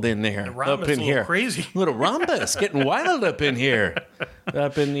wild in there. The rhombus up in is a here. little crazy. Little rhombus getting wild up in here.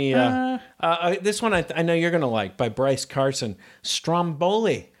 Up in the this one I know you're gonna like, by Bryce Carson.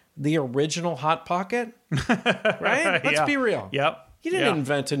 Stromboli, the original Hot Pocket. Right? Let's be real. Yep. You didn't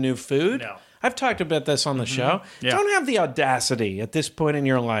invent a new food. No. I've talked about this on the show. Yeah. Don't have the audacity at this point in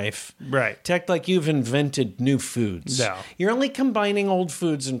your life Right. to act like you've invented new foods. No. You're only combining old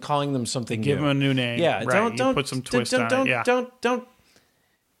foods and calling them something Give new. them a new name. Yeah, Right. don't put some twist don't, on it. Yeah.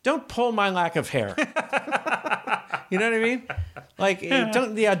 Don't pull my lack of hair. You know what I mean? Like,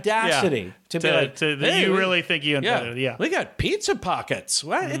 don't the audacity to be like, hey, you really think you invented it. Yeah. we got pizza pockets.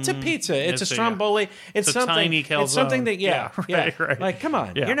 What? It's a pizza. It's a It's a- Stromboli. It's a something. tiny It's something that calzone. Right. Like, come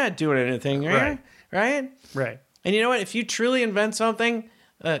on, Yeah. you're not doing anything, are you? Right? Right. And you know what? If you truly invent something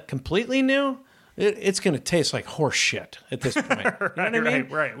completely new, it's going to taste like horse shit at this point. You know what I mean?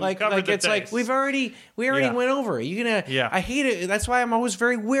 Right. We've Like covered the it's like taste. we already Yeah. went over it. You're gonna. Yeah. I hate it. That's why I'm always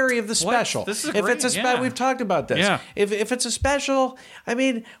very wary of the special. This is if great, it's a yeah. we've talked about this. Yeah. If it's a special, I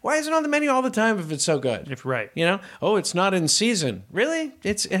mean, why is it on the menu all the time if it's so good? Right. You know? Oh, it's not in season. Really?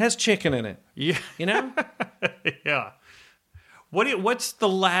 It has chicken in it. Yeah. You know? Yeah. What's the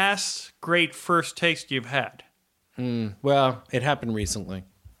last great first taste you've had? Well, it happened recently.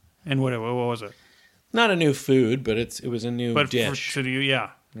 And what was it? Not a new food, but it was a new But dish. to you,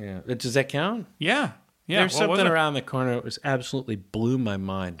 yeah. Yeah. Does that count? Yeah. Yeah. There's what was something it? around the corner that was absolutely blew my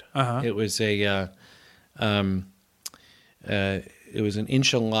mind. It was it was an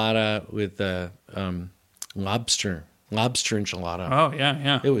enchilada with lobster enchilada. Oh, yeah,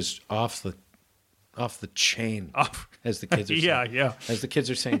 yeah. It was off the chain, Off- as the kids are saying. Yeah. As the kids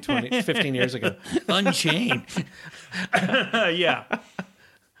are saying 15 years ago. Unchained. Yeah.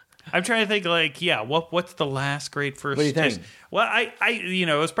 I'm trying to think, like, what's the last great first What do you think? taste? Well, I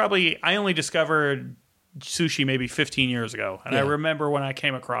it was probably, I only discovered sushi maybe 15 years ago. And I Yeah. remember when I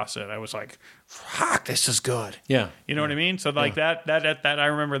came across it, I was like, fuck, this is good. Yeah. You know what I mean? So like that I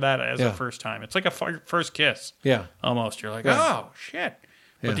remember that as Yeah. a first time. It's like a first kiss. Yeah. Almost. You're like, Yeah. oh, shit.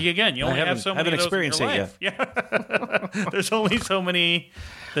 But again, you only have so many haven't of those in experienced your it life. Yeah. There's only so many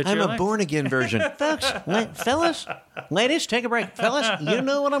that I'm you're a like, born-again version. Folks, fellas, ladies, take a break. Fellas, you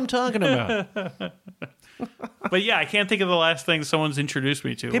know what I'm talking about. But yeah, I can't think of the last thing someone's introduced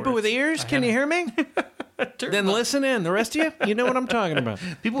me to. People where with ears, can you hear me? Then listen in. The rest of you, you know what I'm talking about.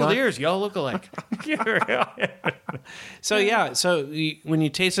 people with ears, y'all look alike. So yeah, when you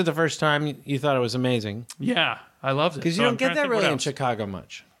tasted the first time, you thought it was amazing Yeah, I loved it. because you don't get that really in Chicago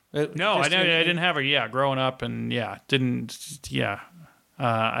much. No, I didn't have it. Yeah, growing up, and didn't. Yeah,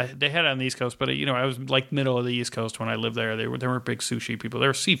 they had it on the East Coast, but I was like middle of the East Coast when I lived there. They were big sushi people. They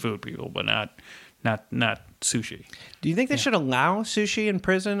were seafood people, but not sushi. Do you think they should allow sushi in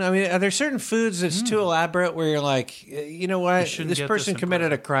prison? I mean, are there certain foods that's too elaborate where you're like, you know what, shouldn't this get person this in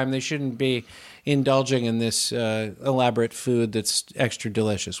committed a crime. They shouldn't be indulging in this elaborate food that's extra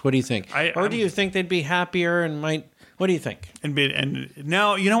delicious. What do you think? Or do you think they'd be happier and might? What do you think? And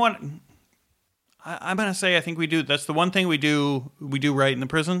no, you know what? I'm gonna say I think we do. That's the one thing we do right in the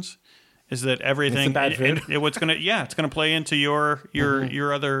prisons. Is that everything? It's the bad food. And what's gonna it's gonna play into your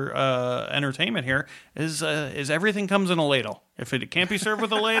other entertainment here is everything comes in a ladle. If it can't be served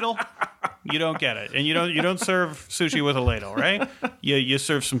with a ladle, you don't get it, and you don't serve sushi with a ladle, right? You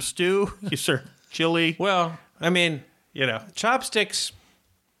serve some stew, you serve chili. Well, I mean, chopsticks,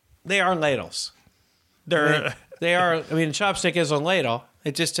 they are ladles. They are. I mean, a chopstick is a ladle.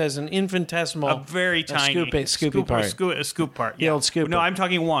 It just has an infinitesimal, A very tiny scoopy part. A scoop part. The old scooper. No, I'm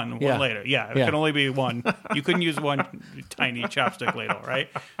talking one Yeah. later. Yeah, it Yeah. can only be one. You couldn't use one tiny chopstick ladle, right?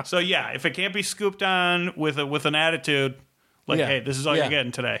 So yeah, if it can't be scooped on with an attitude, like, Yeah. hey, this is all Yeah. you're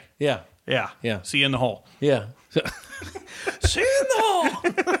getting today. Yeah. Yeah. Yeah. See you in the hole. Yeah. See in the hole.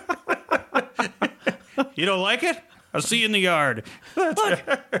 You don't like it? I'll see you in the yard. Look,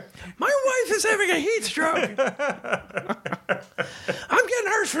 my wife is having a heat stroke. I'm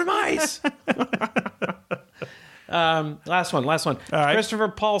getting hers from ice. Last one. All right. Christopher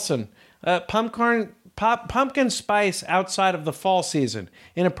Paulson. Pumpkin spice outside of the fall season.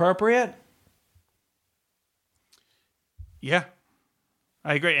 Inappropriate? Yeah,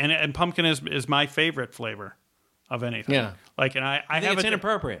 I agree. And pumpkin is my favorite flavor of anything. Yeah. Like, and I think have it's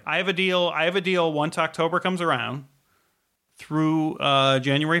inappropriate. I have a deal once October comes around through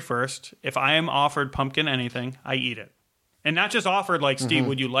January 1st. If I am offered pumpkin anything, I eat it. And not just offered like, Steve,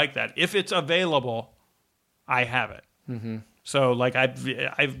 would you like that? If it's available, I have it. Mm-hmm. So like I've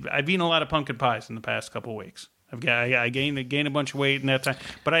eaten a lot of pumpkin pies in the past couple of weeks. I gained a bunch of weight in that time.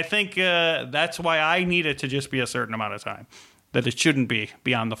 But I think that's why I need it to just be a certain amount of time. That it shouldn't be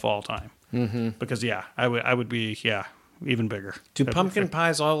beyond the fall time. Because I would be even bigger. Do pumpkin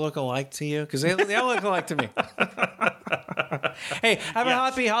pies all look alike to you? Because they all look alike to me. Hey, have a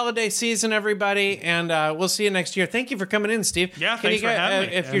happy holiday season, everybody, and we'll see you next year. Thank you for coming in, Steve. Yeah, thanks for having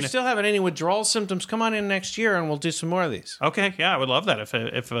me. If you're still having any withdrawal symptoms, come on in next year, and we'll do some more of these. Okay, yeah, I would love that.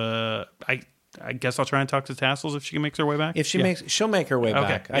 If I guess I'll try and talk to Tassels if she makes her way back. If she'll make her way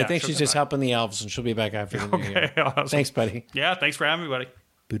back. Yeah, I think she's just helping the elves, and she'll be back after the new year. Awesome. Thanks, buddy. Yeah, thanks for having me, buddy.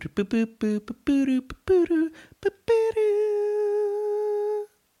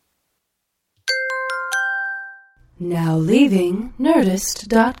 Now leaving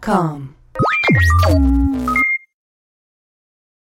Nerdist.com.